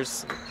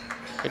starters.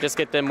 Or just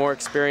get them more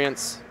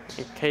experience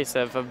in case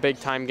of a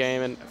big-time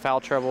game and foul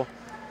trouble.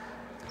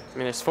 I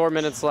mean, there's 4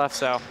 minutes left,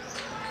 so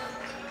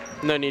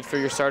no need for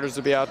your starters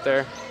to be out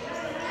there.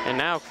 And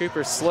now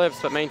Cooper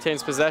slips but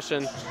maintains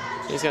possession.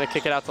 He's going to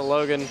kick it out to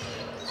Logan.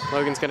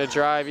 Logan's going to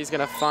drive. He's going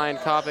to find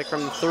Kopic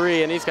from the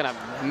 3, and he's going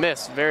to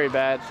miss very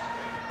bad.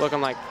 Looking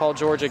like Paul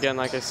George again,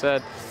 like I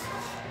said.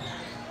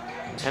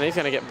 And he's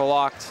going to get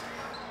blocked.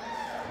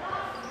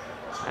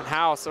 And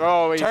House,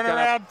 oh, he's turn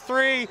around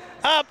 3,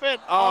 up it.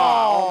 Oh,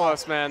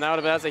 almost, man.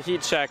 That's a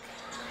heat check.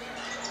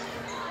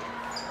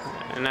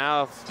 And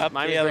now up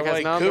the other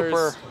way, numbers.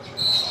 Cooper.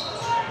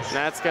 And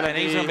that's going to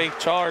be. He's going to be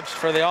charged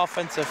for the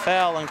offensive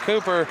foul. And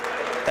Cooper,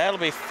 that'll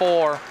be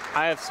 4.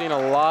 I have seen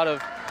a lot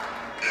of.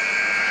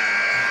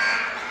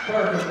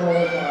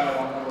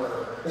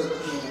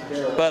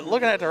 But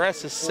looking at the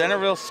rest of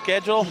Centerville's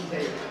schedule,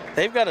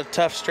 they've got a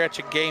tough stretch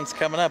of games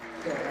coming up.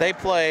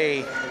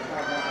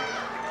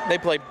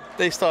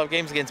 They still have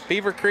games against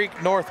Beaver Creek,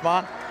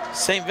 Northmont,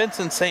 St.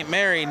 Vincent, St.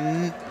 Mary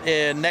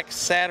next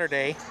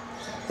Saturday.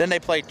 Then they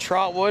play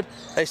Trotwood.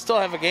 They still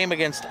have a game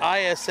against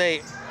ISA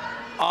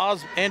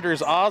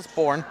Andrews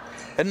Osborne.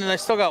 And then they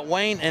still got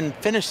Wayne and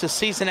finish the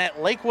season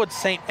at Lakewood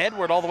St.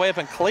 Edward all the way up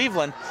in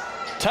Cleveland.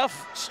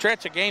 Tough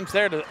stretch of games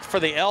there for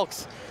the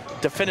Elks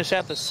to finish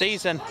out the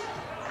season.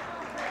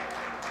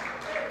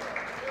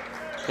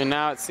 And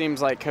now it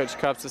seems like Coach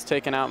Cups has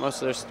taken out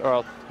most of their,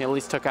 or he at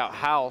least took out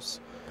House.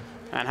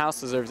 And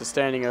House deserves a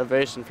standing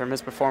ovation from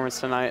his performance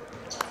tonight.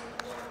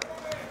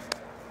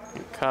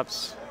 And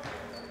Cups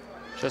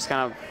just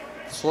kind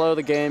of slow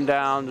the game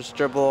down, just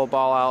dribble a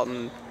ball out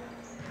and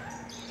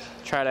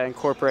try to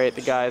incorporate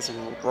the guys.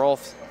 And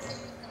Rolf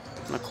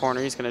in the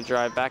corner, he's going to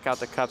drive back out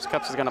to Cups.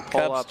 Cups is going to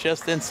pull up.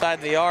 Just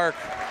inside the arc.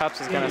 Cups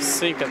is going to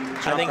sink a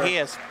jumper. I think he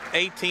has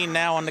 18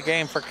 now in the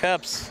game for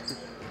Cups.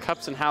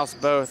 Cups and House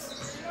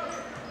both.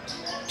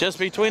 Just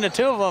between the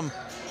 2 of them,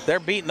 they're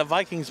beating the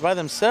Vikings by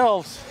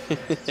themselves.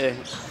 And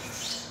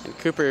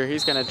Cooper,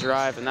 he's going to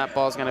drive, and that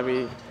ball's going to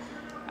be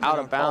out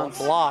of bounds.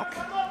 Block.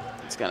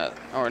 It's going to,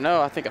 or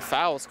no, I think a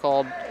foul is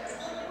called.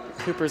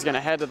 Cooper's going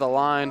to head to the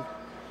line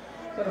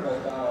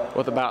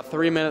with about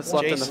 3 minutes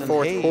left in the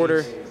 4th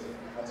quarter.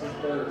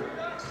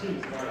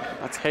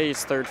 That's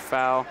Hayes' 3rd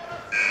foul.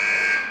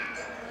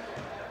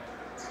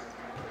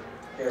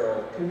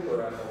 Carol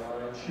Cooper at the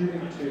line,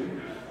 shooting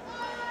 2.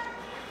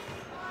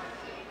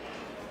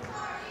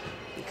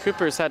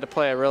 Cooper's had to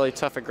play a really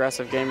tough,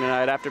 aggressive game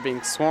tonight after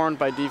being swarmed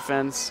by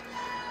defense.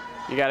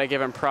 You got to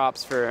give him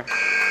props for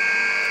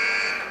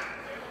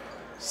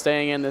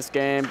staying in this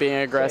game, being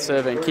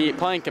aggressive, and keep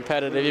playing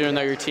competitive even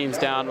though your team's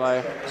down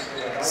by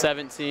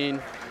 17.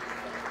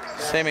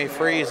 Sammy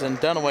Freeze and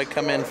Dunaway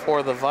come in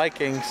for the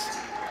Vikings.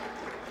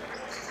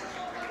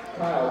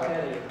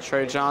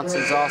 Trey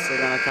Johnson's also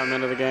going to come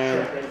into the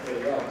game.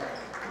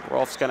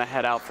 Rolf's going to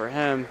head out for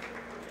him.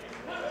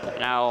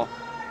 Now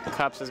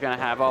Cups is going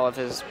to have all of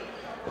his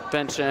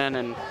bench in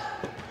and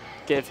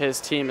give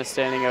his team a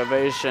standing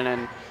ovation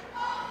and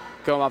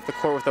go off the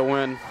court with a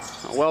win,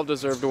 a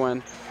well-deserved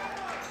win.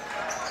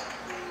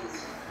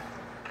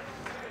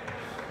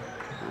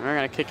 And we're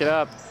going to kick it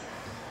up.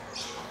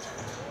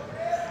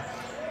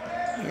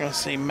 You're going to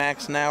see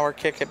Max Nauer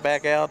kick it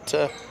back out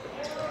to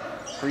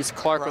Reese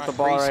Clark with the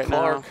ball right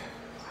now.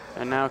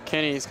 And now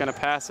Kenny's going to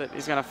pass it.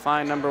 He's going to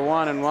find number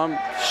 1 and 1.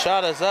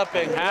 Shot is up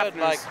and good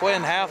by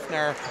Quinn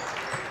Hafner.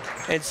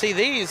 And see,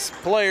 these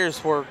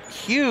players were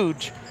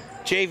huge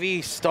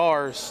JV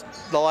stars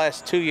the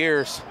last 2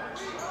 years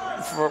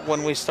for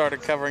when we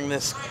started covering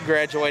this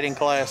graduating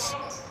class.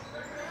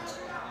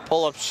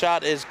 Pull-up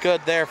shot is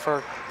good there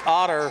for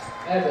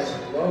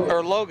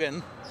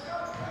Logan.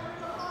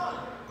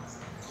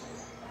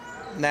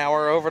 Now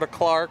we're over to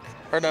Clark.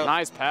 Or no,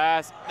 nice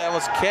pass. That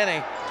was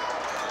Kenny.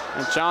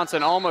 And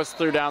Johnson almost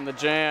threw down the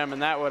jam,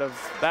 and that would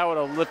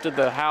have lifted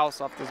the house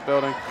off this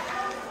building,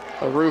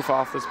 the roof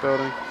off this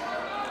building.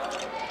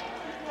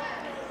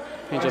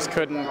 He just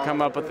couldn't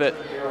come up with it.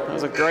 It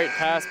was a great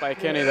pass by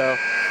Kenny, though.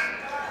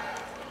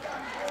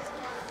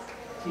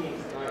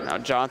 Now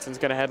Johnson's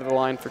going to head to the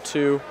line for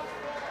 2. .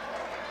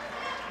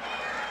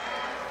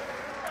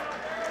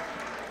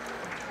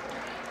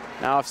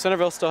 Now, if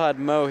Centerville still had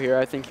Mo here,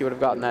 I think he would have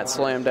gotten that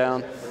slam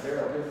down.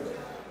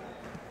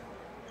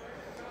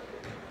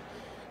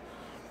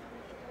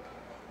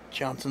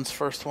 Johnson's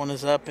first one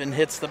is up and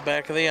hits the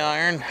back of the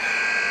iron.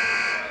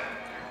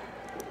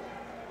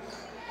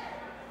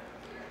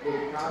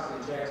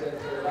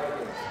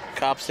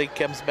 Copsey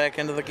comes back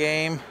into the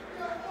game.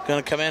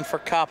 Going to come in for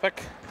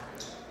Kopic.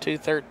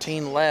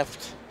 2:13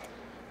 left.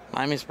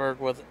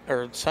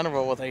 Miamisburg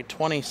Centerville with a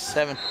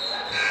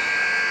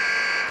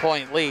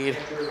 27-point lead.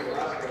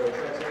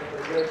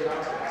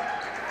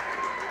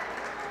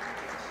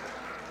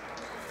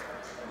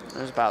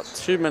 There's about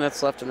 2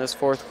 minutes left in this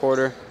fourth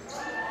quarter,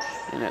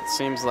 and it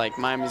seems like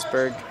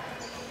Miamisburg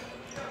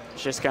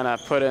is just gonna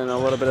put in a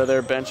little bit of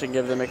their bench and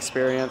give them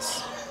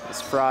experience.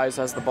 As Fries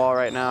has the ball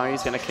right now,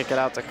 he's gonna kick it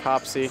out to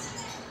Copsey.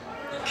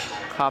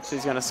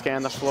 Copsey's gonna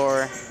scan the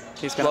floor.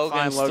 He's gonna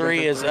find Logan.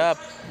 Three is up,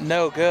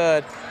 no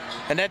good.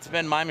 And that's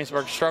been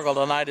Miamisburg's struggle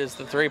tonight, is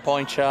the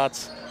three-point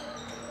shots.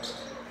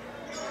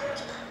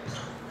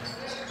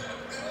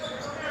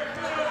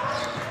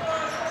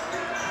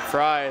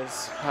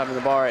 Fries having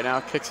the ball right now,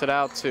 kicks it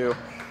out to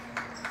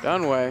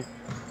Dunway.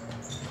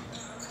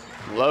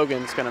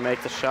 Logan's gonna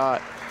make the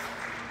shot.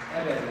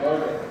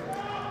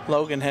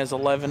 Logan has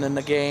 11 in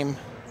the game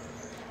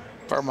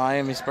for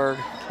Miamisburg.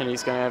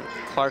 And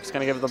Clark's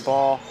gonna give the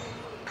ball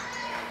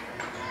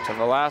to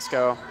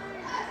Velasco.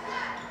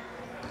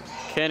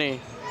 Kenny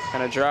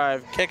gonna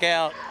drive. Kick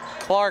out.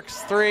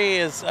 Clark's three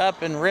is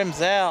up and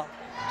rims out.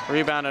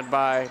 Rebounded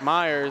by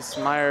Myers.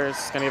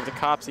 Myers gonna give it to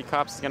Copsey.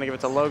 Copsey's gonna give it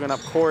to Logan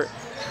up court.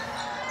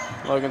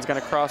 Logan's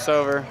gonna cross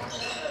over.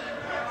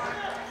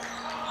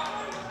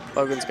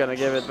 Logan's gonna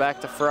give it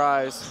back to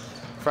Fries.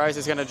 Fries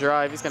is gonna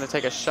drive. He's gonna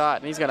take a shot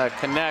and he's gonna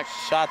connect.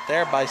 Shot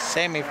there by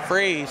Sammy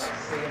Freeze.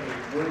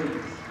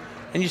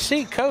 And you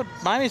see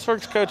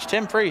Miamisburg's coach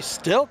Tim Freeze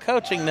still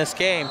coaching this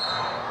game,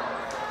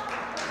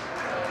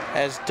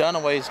 as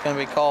Dunaway's going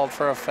to be called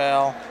for a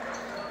foul.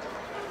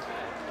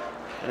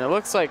 And it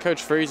looks like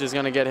Coach Freeze is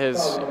going to get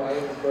his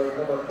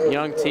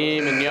young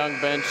team and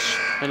young bench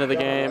into the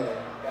game.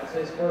 That's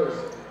his first.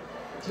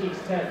 Team's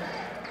 10.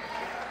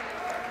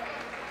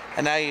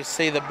 And now you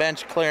see the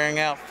bench clearing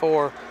out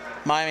for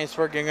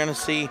Miamisburg. You're going to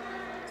see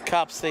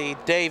Copsey,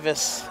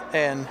 Davis,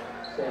 and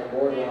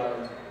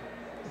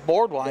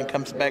Boardwine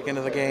comes back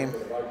into the game.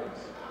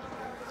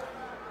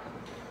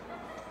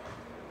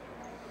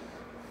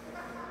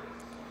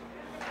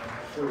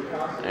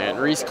 And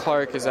Reese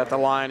Clark is at the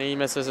line. He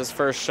misses his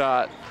first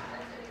shot.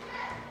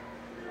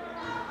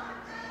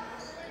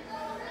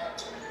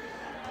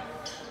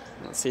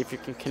 Let's see if you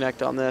can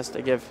connect on this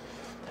to give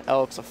the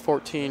Elks a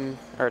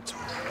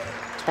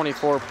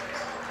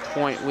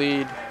 24-point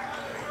lead.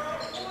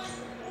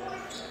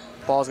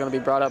 Ball's going to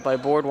be brought up by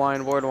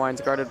Boardwine. Boardwine's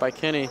guarded by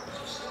Kinney.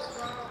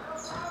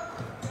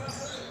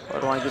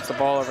 Boardwine gets the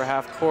ball over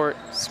half court,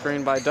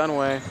 screened by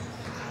Dunway.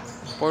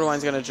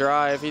 Boardwine's gonna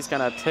drive, he's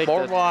gonna take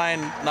Boardwine,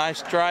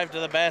 nice drive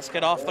to the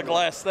basket off the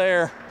glass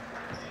there.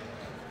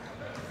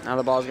 Now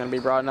the ball's gonna be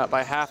brought up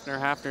by Hafner.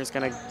 Hafner's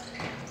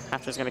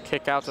gonna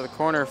kick out to the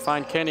corner,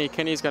 find Kenny.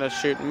 Kenny's gonna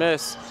shoot and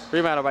miss.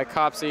 Rebounded by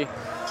Copsey.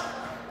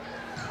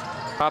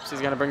 Copsey's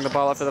gonna bring the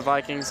ball up for the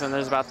Vikings, and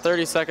there's about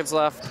 30 seconds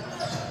left.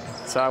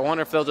 So I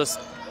wonder if they'll just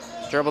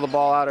dribble the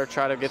ball out or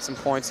try to get some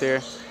points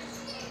here.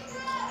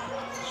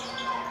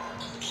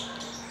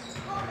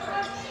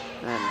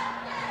 And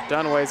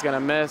Dunway's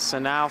gonna miss,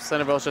 and now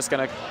Centerville's just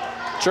gonna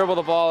dribble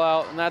the ball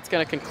out, and that's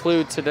gonna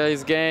conclude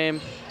today's game.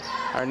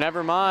 Or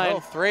never mind. Oh,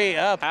 three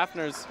up.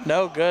 Hafner's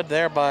no good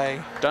there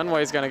by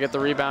Dunway's gonna get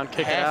the rebound,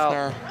 kick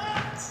Hafner. it out.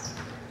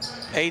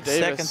 8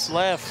 seconds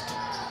left.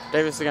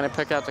 Davis is gonna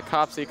pick out to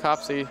Copsey.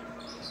 Copsey.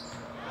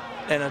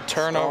 And a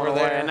turnover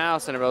there. And now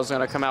Centerville's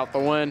gonna come out the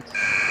win.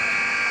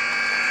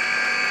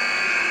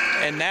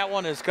 And that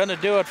one is going to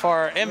do it for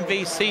our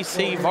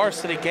MVCC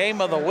Varsity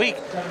Game of the Week.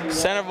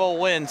 Centerville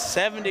wins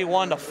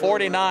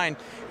 71-49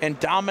 in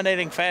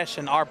dominating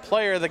fashion. Our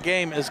player of the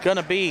game is going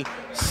to be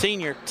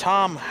senior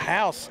Tom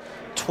House.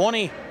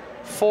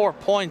 24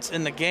 points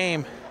in the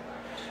game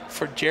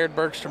for Jared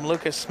Bergstrom,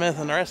 Lucas Smith,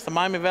 and the rest of the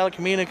Miami Valley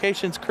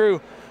Communications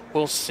crew.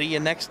 We'll see you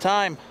next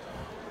time.